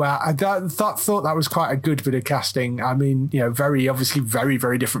 So I thought that was quite a good bit of casting. I mean, you know, very obviously very,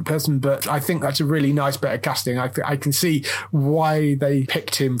 very different person, but I think that's a really nice bit of casting. I can see why they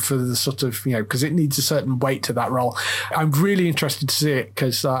picked him for the sort of, you know, because it needs a certain weight to that role. I'm really interested to see it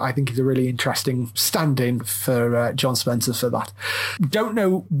because I think he's a really interesting stand-in for John Spencer for that. Don't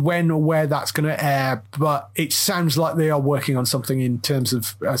know when or where that's going to air, but it sounds like they are working on something in terms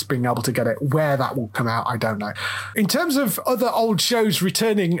of us being able to get it. Where that will come out, I don't know. In terms of other old shows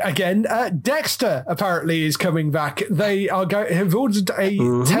returning again, Dexter apparently is coming back. They have ordered a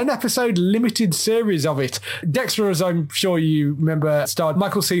 10-episode limited series of it. Dexter, as I'm sure you remember, starred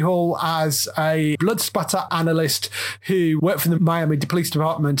Michael C. Hall as a blood spatter analyst who worked for the Miami Police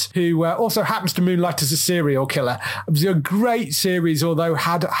Department, who also happens to moonlight as a serial killer. It was a great series, although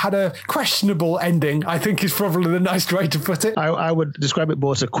had a questionable ending, I think is probably the nice way to put it. I would describe it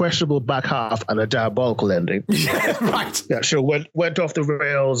more as a questionable back half and a diabolical ending. Yeah, right. Yeah, sure. Went off the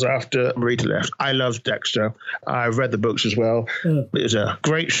rails after Marita left. I loved Dexter. I've read the books as well. It was a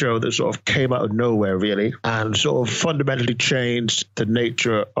great show that sort of came out of nowhere, really, and sort of fundamentally changed the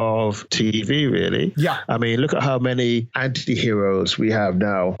nature of TV, really. Yeah. I mean, look at how many anti-heroes we have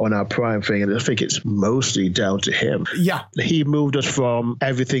now on our Prime thing, and I think it's mostly down to him. Yeah. He moved us from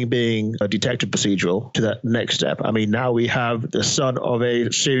everything being a detective procedural to that next step. I mean, now we have the son of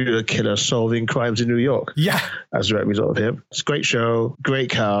a serial killer solving crimes in New York. Yeah. As a result of him. It's a great show, great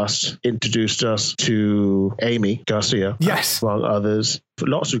cast, introduced us to Amy Garcia. Yes. Among others.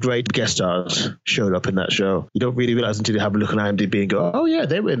 Lots of great guest stars showed up in that show. You don't really realize until you have a look on IMDb and go, oh yeah,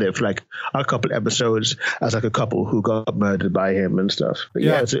 they were in there for like a couple episodes as like a couple who got murdered by him and stuff. But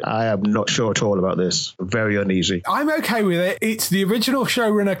I am not sure at all about this. Very uneasy. I'm okay with it. It's the original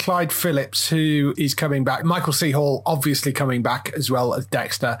showrunner Clyde Phillips who is coming back. Michael C. Hall obviously coming back as well as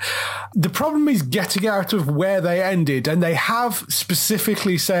Dexter. The problem is getting out of where they ended, and they have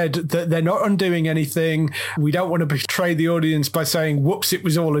specifically said that they're not undoing anything. We don't want to betray the audience by saying, whoops, it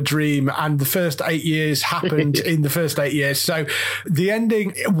was all a dream, and the first 8 years happened in the first 8 years. So the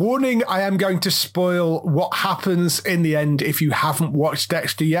ending, warning, I am going to spoil what happens in the end if you haven't watched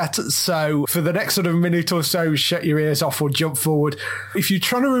Dexter yet. So for the next sort of minute or so, shut your ears off or jump forward. If you're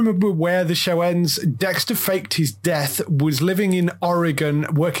trying to remember where the show ends, Dexter faked his death, was living in Oregon,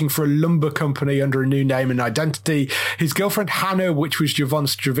 working for a lumber company under a new name and identity. His girlfriend Hannah, which was Jovan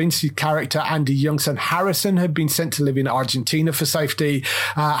Straczynski's character, and a young son Harrison, had been sent to live in Argentina for safety.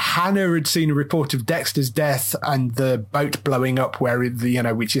 Hannah had seen a report of Dexter's death and the boat blowing up,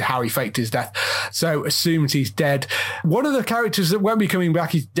 which is how he faked his death. So assumed he's dead. One of the characters that won't be coming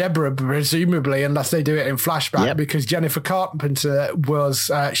back is Deborah, presumably, unless they do it in flashback, because Jennifer Carpenter was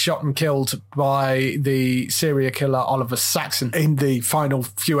shot and killed by the serial killer Oliver Saxon in the final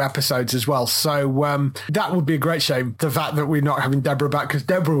few episodes as well. So that would be a great shame, the fact that we're not having Deborah back, because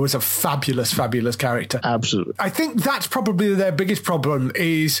Deborah was a fabulous, fabulous character. Absolutely. I think that's probably their biggest problem,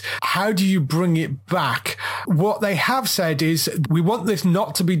 is how do you bring it back? What they have said is, we want this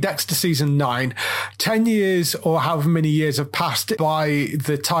not to be Dexter season 9. 10 years or however many years have passed by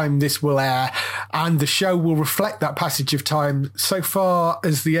the time this will air, and the show will reflect that passage of time. So far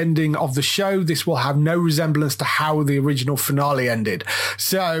as the ending of the show, this will have no resemblance to how the original finale ended.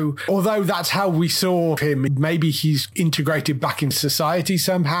 So although that's how we saw him, maybe he's integrated back into society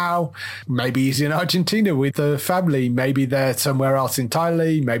somehow. Maybe he's in Argentina with the family. Maybe they're somewhere else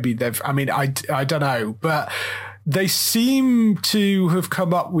entirely. Maybe I don't know, but they seem to have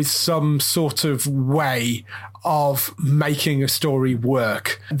come up with some sort of way of making a story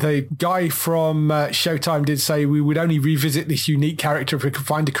work. The guy from Showtime did say we would only revisit this unique character if we could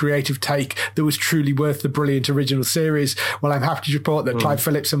find a creative take that was truly worth the brilliant original series. Well, I'm happy to report that Clyde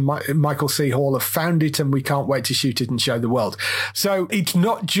Phillips and Michael C. Hall have found it, and we can't wait to shoot it and show the world. So it's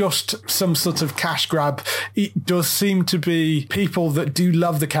not just some sort of cash grab. It does seem to be people that do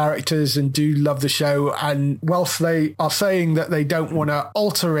love the characters and do love the show, and whilst they are saying that they don't want to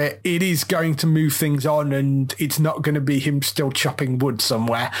alter it, it is going to move things on, and it's not going to be him still chopping wood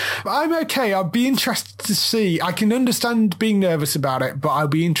somewhere. I'm okay. I'll be interested to see. I can understand being nervous about it, but I'll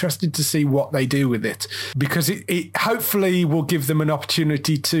be interested to see what they do with it, because it hopefully will give them an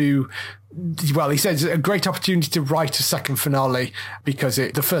opportunity to, well, he says a great opportunity to write a second finale, because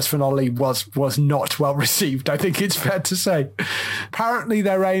the first finale was not well received, I think it's fair to say. Apparently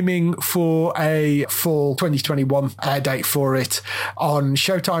they're aiming for a fall 2021 air date for it on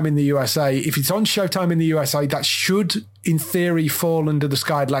Showtime in the USA. If it's on Showtime in the USA, that should in theory, fall under the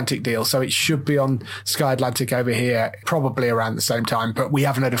Sky Atlantic deal. So it should be on Sky Atlantic over here, probably around the same time, but we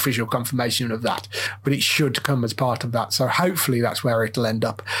haven't had official confirmation of that. But it should come as part of that. So hopefully that's where it'll end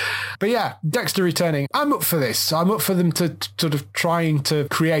up. But yeah, Dexter returning. I'm up for this. I'm up for them to sort of trying to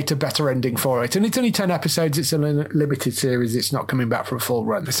create a better ending for it. And it's only 10 episodes. It's a limited series. It's not coming back for a full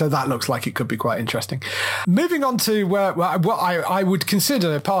run. So that looks like it could be quite interesting. Moving on to what I would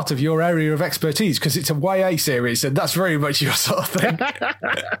consider part of your area of expertise, because it's a YA series and that's very much your sort of thing.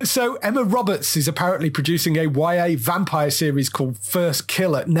 So Emma Roberts is apparently producing a YA vampire series called First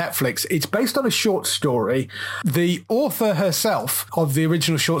Kill at Netflix. It's based on a short story. The author herself of the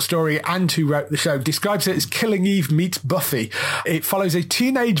original short story and who wrote the show describes it as Killing Eve meets Buffy. It follows a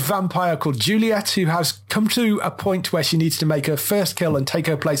teenage vampire called Juliet who has come to a point where she needs to make her first kill and take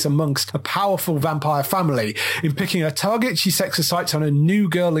her place amongst a powerful vampire family. In picking her target, she sets her sights on a new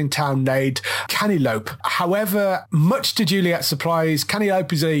girl in town named Canilope. However, much to Juliet's surprise,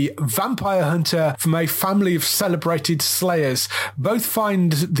 Canilope is a vampire hunter from a family of celebrated slayers. Both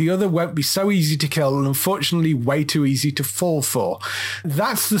find the other won't be so easy to kill and unfortunately way too easy to fall for.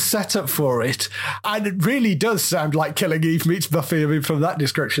 That's the setup for it. And it really does sound like Killing Eve meets Buffy, I mean, from that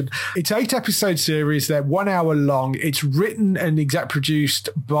description. It's 8 episode series. They're 1 hour long. It's written and exec produced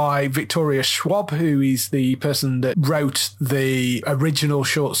by Victoria Schwab, who is the person that wrote the original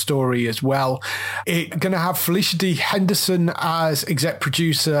short story as well. It's going to have Felicia D. Henderson as exec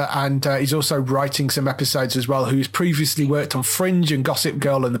producer, and he's also writing some episodes as well, who's previously worked on Fringe and Gossip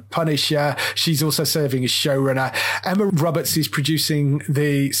Girl and The Punisher. She's also serving as showrunner. Emma Roberts is producing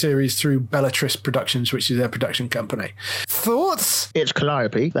the series through Bellatrix Productions, which is their production company. Thoughts? It's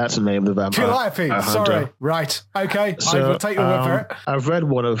Calliope. That's the name of the vampire. Calliope. Sorry. Right. Okay. So, I will take your word for it. I've read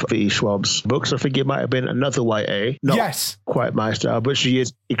one of V. Schwab's books. I think it might have been another YA. Not quite my style, but she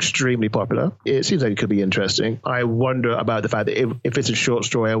is extremely popular. It seems like it could be interesting. I wonder about the fact that if it's a short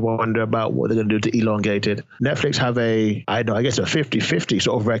story, I wonder about what they're going to do to elongate it. Netflix have I guess a 50-50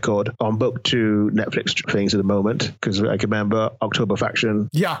 sort of record on book to Netflix things at the moment, because I can remember October Faction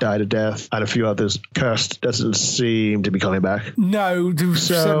died a death and a few others. Cursed doesn't seem to be coming back. No,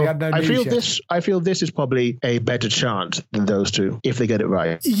 certainly had no news I feel this is probably a better chance than those two if they get it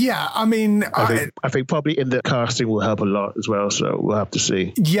right. Yeah, I mean, I think probably in the casting will help a lot as well, so we'll have to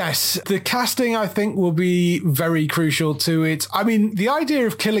see. Yes, the casting I think will be very crucial to it. I mean, the idea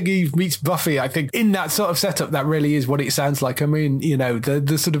of Killing Eve meets Buffy, I think in that sort of setup, that really is what it sounds like. I mean, you know,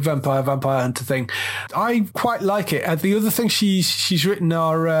 the sort of vampire hunter thing. I quite like it. The other thing she's written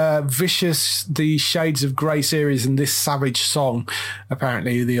are Vicious, the Shades of Grey series, and This Savage Song,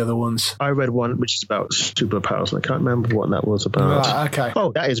 apparently the other ones. I read one which is about superpowers, and I can't remember what that was about. Okay.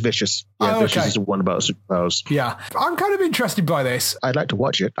 Oh, that is Vicious. Yeah, Vicious is the one about superpowers. Yeah. I'm kind of interested by this. I'd like to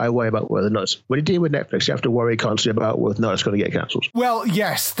watch it. I worry about whether or not, when you deal with Netflix, you have to worry constantly about whether or not it's going to get cancelled. Well,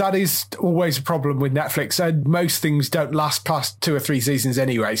 yes, that is always a problem with Netflix, and most things don't last past 2 or 3 seasons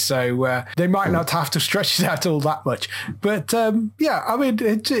anyway, so they might not have to stretch it out all that much. But yeah, I mean,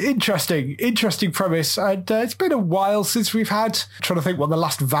 it's interesting premise, and it's been a while since we've had, I'm trying to think what the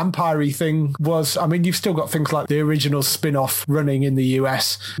last vampire-y thing was. I mean, you've still got things like the original spin-off running in the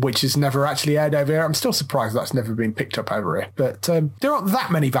US, which has never actually aired over here. I'm still surprised that's never been picked up over here. But there aren't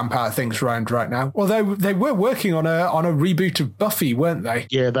that many vampire things around right now. Although they were working on a reboot of Buffy, weren't they?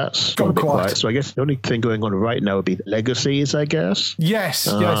 Yeah, that's gone a bit quiet. So I guess the only thing going on right now would be Legacies, I guess. Yes,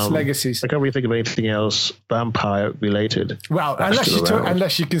 Legacies. I can't really think of anything else vampire related. Well,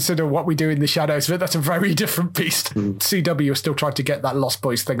 unless you consider What We Do in the Shadows, but that's a very different beast. CW are still trying to get that Lost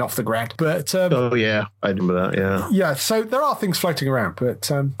Boys thing off the ground. But oh yeah, I remember that. Yeah. Yeah. So there are things floating around, but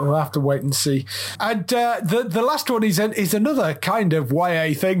we'll have to wait and see. And the last one is another kind of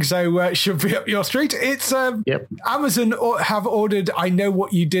YA thing, so should be up your street. It's Amazon have ordered I Know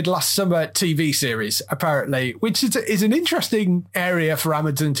What You Did Last Summer TV series, apparently, which is an interesting area for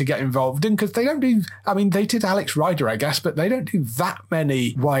Amazon to get involved in, because they don't do, I mean, they did Alex Rider, I guess, but they don't do that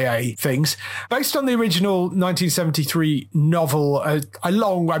many YA things. Based on the original 1973 novel,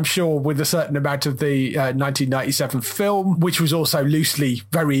 along, I'm sure, with a certain amount of the 1997 film, which was also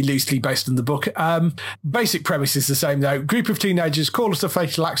very loosely based on the book. Basic premise is the same, though. Group of teenagers cause a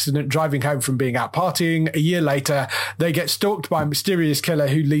fatal accident driving home from being out partying. A year later, they get stalked by a mysterious killer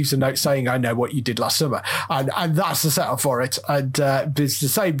who leaves a note saying, I know what you did last summer. And that's the setup for it. And it's the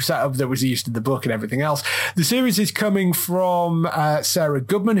same setup that was used in the book and everything else. The series is coming from Sarah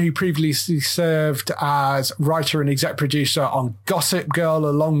Goodman, who previously served as writer and exec producer on Gossip Girl,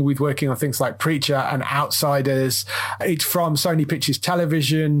 along with working on things like Preacher and Outsiders. It's from Sony Pictures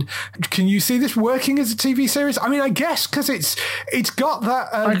Television. Can you see this working as a TV series? I mean, I guess because it's got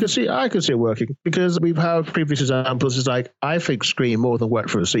that. I could see it working, because we have previous examples, it's like, I think Scream more than worked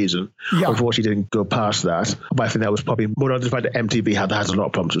for a season. Yeah. Unfortunately, didn't go past that. But I think that was probably more on the fact that MTV has a lot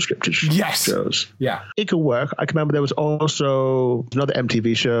of problems with scripted shows. Yeah. It could work. I can remember there was also another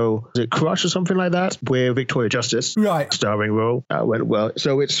MTV show, was it Crush or something like that, where Victoria Justice, starring role, went well.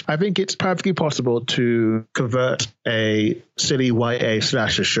 So I think it's perfectly possible to convert a silly YA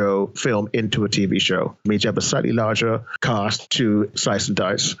slasher show film into a TV show. It means you have a slightly larger cast to slice and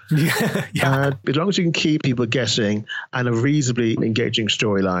dice. And as long as you can keep people guessing and a reasonably engaging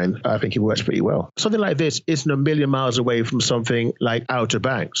storyline, I think it works pretty well. Something like this isn't a million miles away from something like Outer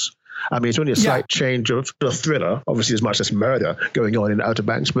Banks. I mean, it's only a slight change of a thriller. Obviously, there's much less murder going on in Outer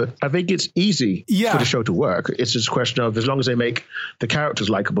Banks, but I think it's easy for the show to work. It's just a question of, as long as they make the characters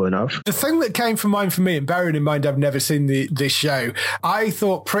likable enough. The thing that came to mind for me, and bearing in mind I've never seen this show, I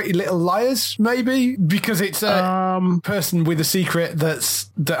thought Pretty Little Liars, maybe, because it's a person with a secret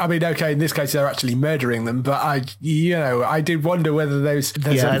I mean, okay, in this case they're actually murdering them, but I did wonder whether there's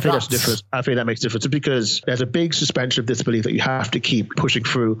I think that's different. I think that makes a difference because there's a big suspension of disbelief that you have to keep pushing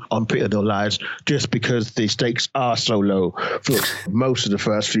through on Pretty Little Liars, just because the stakes are so low for most of the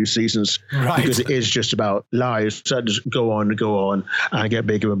first few seasons, because it is just about lies that just go on and get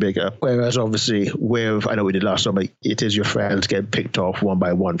bigger and bigger. Whereas obviously with, I know we did last summer, it is your friends get picked off one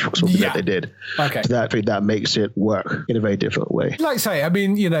by one for something that they did. Okay. So that makes it work in a very different way. Like I say, I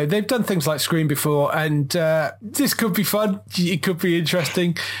mean, they've done things like Scream before, and this could be fun. It could be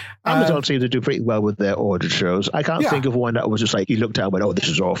interesting. Amazon seems to do pretty well with their ordered shows. I can't think of one that was just like, you looked at and went, oh, this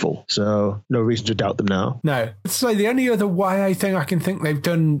is awful. So no reason to doubt them now. No. So the only other YA thing I can think they've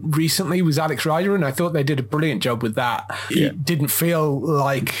done recently was Alex Rider, and I thought they did a brilliant job with that. Yeah. It didn't feel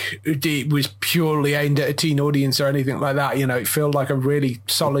like it was purely aimed at a teen audience or anything like that. It felt like a really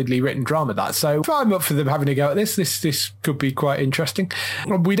solidly written drama, that. So if I'm up for them having a go at this could be quite interesting.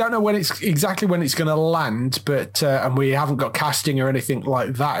 We don't know exactly when it's going to land, but and we haven't got casting or anything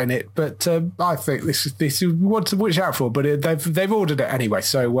like that in it, but I think this is what to watch out for. But they've ordered it anyway,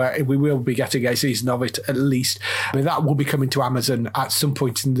 so we will be getting a season of it at least. I mean, that will be coming to Amazon at some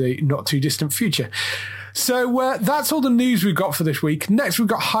point in the not too distant future. So that's all the news we've got for this week. Next, we've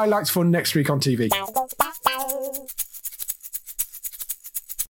got highlights for next week on TV.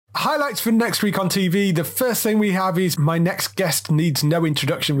 Highlights for next week on TV. The first thing we have is My Next Guest Needs No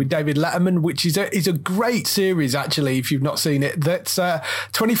Introduction with David Letterman, which is a great series, actually, if you've not seen it. That's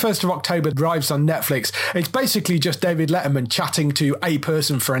 21st of October, arrives on Netflix. It's basically just David Letterman chatting to a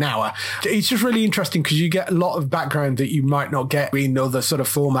person for an hour. It's just really interesting because you get a lot of background that you might not get in other sort of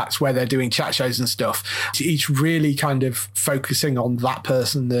formats where they're doing chat shows and stuff. It's really kind of focusing on that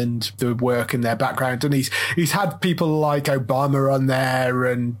person and the work and their background. And he's had people like Obama on there,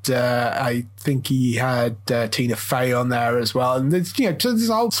 and I think he had Tina Fey on there as well, and there's there's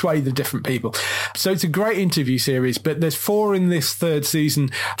a whole swathe of different people. So it's a great interview series, but there's 4 in this third season.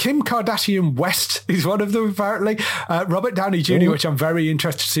 Kim Kardashian West is one of them, apparently. Robert Downey Jr., which I'm very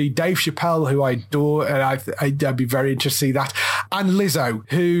interested to see. Dave Chappelle, who I adore, and I'd be very interested to see that. And Lizzo,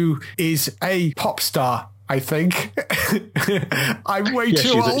 who is a pop star, I think. I'm way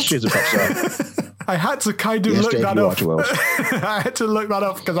too old. She's a pop star. I had to kind of look that up. I had to look that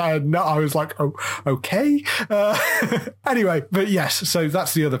up because I was like, oh, okay. Anyway, but yes, so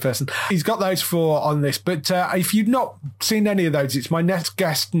that's the other person. He's got those 4 on this. But if you've not seen any of those, it's My Next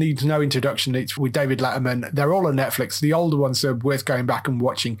Guest Needs No Introduction. It's with David Letterman. They're all on Netflix. The older ones are worth going back and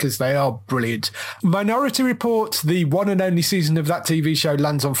watching because they are brilliant. Minority Report, the one and only season of that TV show,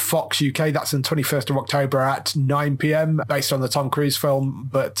 lands on Fox UK. That's on 21st of October at 9 p.m, based on the Tom Cruise film,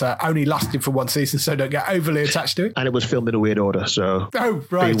 but only lasted for one season, so don't get overly attached to it. And it was filmed in a weird order, so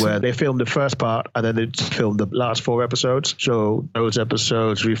they filmed the first part and then they filmed the last 4 episodes, so those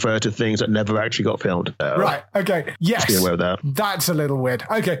episodes refer to things that never actually got filmed. Right, okay, yes, be aware of that. That's a little weird.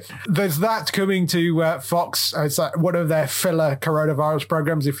 Okay, there's that coming to Fox. It's one of their filler coronavirus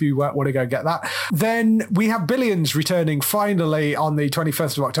programs if you want to go get that. Then we have Billions returning finally on the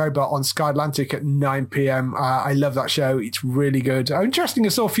 21st of October on Sky Atlantic at 9 p.m. I love that show. It's really good. Interesting, I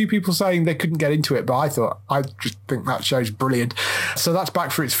saw a few people saying they couldn't get into it, but I just think that show's brilliant. So that's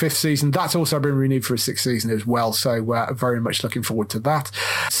back for its 5th season. That's also been renewed for a 6th season as well, so very much looking forward to that.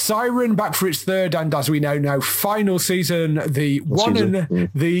 Siren back for its 3rd and, as we know now, final season. The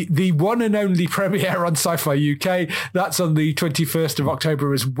one and only premiere on Sci-Fi UK. That's on the 21st of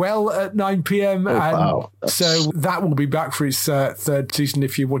October as well at 9 p.m. So that will be back for its 3rd season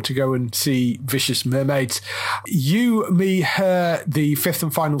if you want to go and see Vicious Mermaids. You, Me, Her, the 5th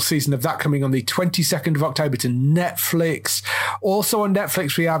and final season of that coming on the 22nd of October to Netflix. Also on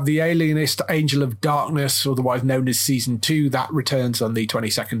Netflix, we have The Alienist, Angel of Darkness, otherwise known as Season 2. That returns on the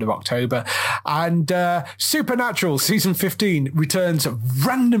 22nd of October. And Supernatural, Season 15, returns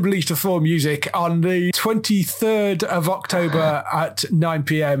randomly to 4Music on the 23rd of October at 9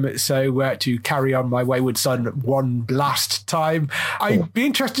 p.m. So to carry on my wayward son one last time. I'd be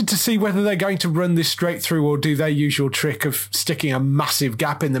interested to see whether they're going to run this straight through or do their usual trick of sticking a massive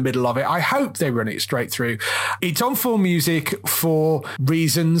gap in the middle of it. I hope they run it straight through. It's on 4Music for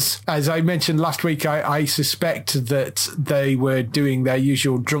reasons. As I mentioned last week, I suspect that they were doing their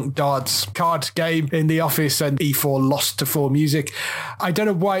usual drunk darts card game in the office and E4 lost to 4Music. I don't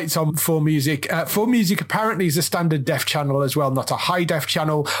know why it's on 4Music. 4Music apparently is a standard def channel as well, not a high def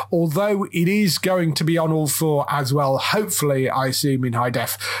channel, although it is going to be on all four as well, hopefully, I assume, in high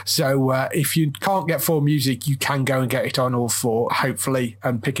def. So if you can't get 4Music, you can go and get it on all four, hopefully,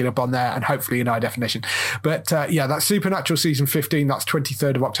 and pick it up on there, and hopefully in high definition. But that's Supernatural Season 15. That's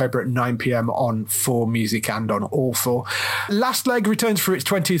 23rd of October at 9 p.m. on 4Music and on all four. Last Leg returns for its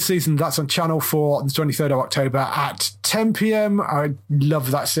 20th season. That's on Channel 4 on the 23rd of October at 10 p.m. I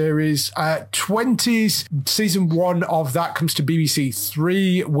love that series. 20s, Season 1 of that comes to BBC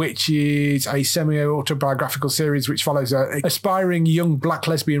 3, which is a semi-autobiographical series which follows an aspiring young black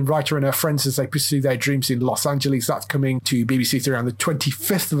lesbian writer and her friends as they pursue their dreams in Los Angeles. That's coming to BBC 3 on the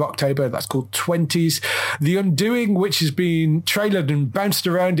 25th of October. That's called 20s. The Undoing, which has been trailered and bounced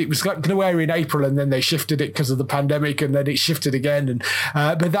around. It was going to air in April and then they shifted it because of the pandemic and then it shifted again. And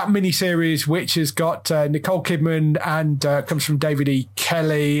but that miniseries, which has got Nicole Kidman and comes from David E.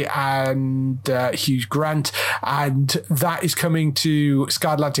 Kelly and Hugh Grant, and that is coming to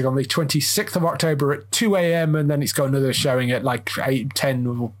Sky Atlantic on the 26th of October at 2 a.m. and then it's got another showing at like 8, 10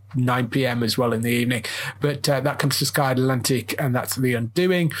 or 9 p.m. as well in the evening. But that comes to Sky Atlantic, and that's The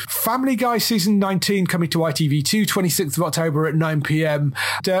Undoing. Family Guy Season 19 coming to ITV2, 26th of October at 9 p.m.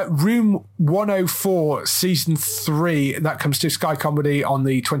 Room 104 Season 3, that comes to Sky Comedy on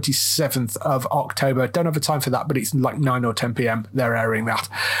the 27th of October. Don't have a time for that, but it's like 9 or 10 p.m. they're airing that.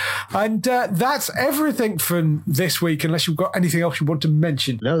 And that's everything from this week, unless you've got anything else you want to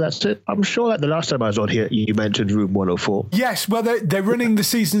mention. No, that's it. I'm sure that the last time I was on here, you mentioned Room 104. Yes, well, they're running the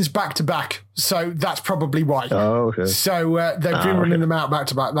seasons back to back, so that's probably why. Oh, okay. So they've been running them out back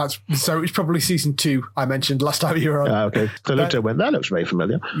to back. So it's probably Season 2 I mentioned last time you were on. Okay. So that looks very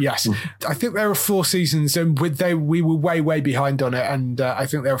familiar. Yes. I think there are 4 seasons, and we were way behind on it, and I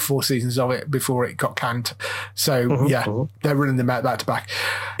think there were 4 seasons of it before it got canned. So they're running them out back to back.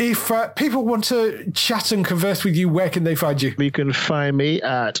 If people want to chat and converse with you, where can they find you? You can find me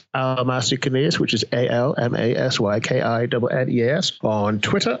at Almasykineas, which is ALMASYKINNEAS on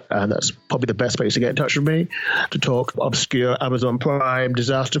Twitter, and that's probably the best place to get in touch with me to talk obscure Amazon Prime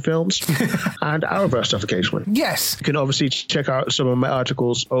disaster films and Arrowverse stuff occasionally. Yes. You can obviously check out some of my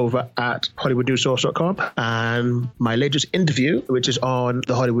articles over at HollywoodNewsSource.com and my latest interview, which is on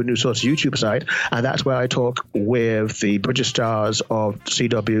the Hollywood News Source YouTube site, and that's where I talk with the British stars of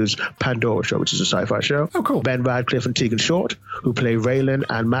CW's Pandora show, which is a sci-fi show. Oh, cool. Ben Radcliffe and Tegan Short, who play Raylan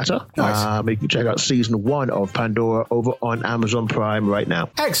and Matter. Nice. You can check out Season 1 of Pandora over on Amazon Prime right now.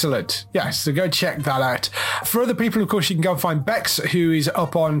 Excellent. Yes, so go check that out. For other people, of course, you can go and find Bex, who is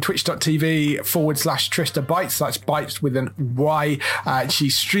up on twitch.tv/Trista Bytes. That's Bytes with an Y.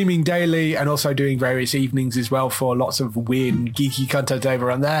 She's streaming daily and also doing various evenings as well for lots of weird and geeky content over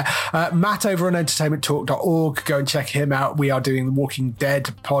on there. Matt over on entertainmenttalk.org. Go and check him out. We are doing the Walking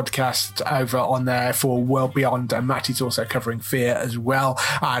Dead podcast over on there for World Beyond, and Matt is also covering Fear as well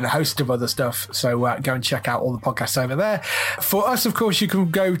and a host of other stuff. So go and check out all the podcasts over there. For us, of course, you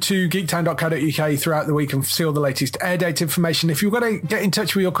can go to geektown.co.uk throughout the week and see all the latest air date information. If you've got to get in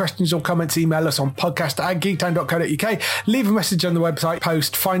touch with your questions or comments, email us on podcast@geektown.co.uk. Leave a message on the website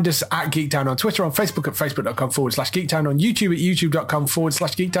post. Find us at Geektown on Twitter, on Facebook at facebook.com/Geektown, on YouTube at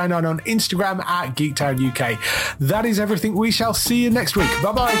youtube.com/Geektown, and on Instagram at Geektown UK. That is everything. We shall see you next week.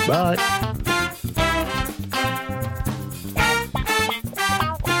 Bye-bye. Bye.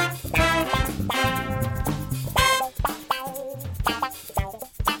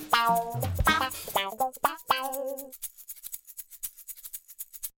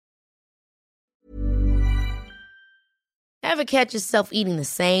 Ever catch yourself eating the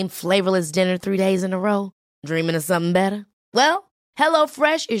same flavorless dinner 3 days in a row? Dreaming of something better? Well,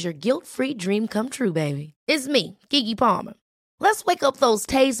 HelloFresh is your guilt-free dream come true, baby. It's me, Keke Palmer. Let's wake up those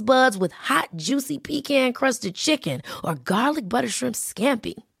taste buds with hot, juicy pecan-crusted chicken or garlic butter shrimp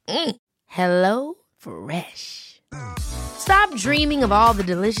scampi. Hello Fresh. Stop dreaming of all the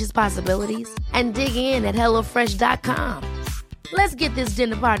delicious possibilities and dig in at HelloFresh.com. Let's get this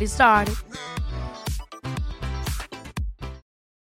dinner party started.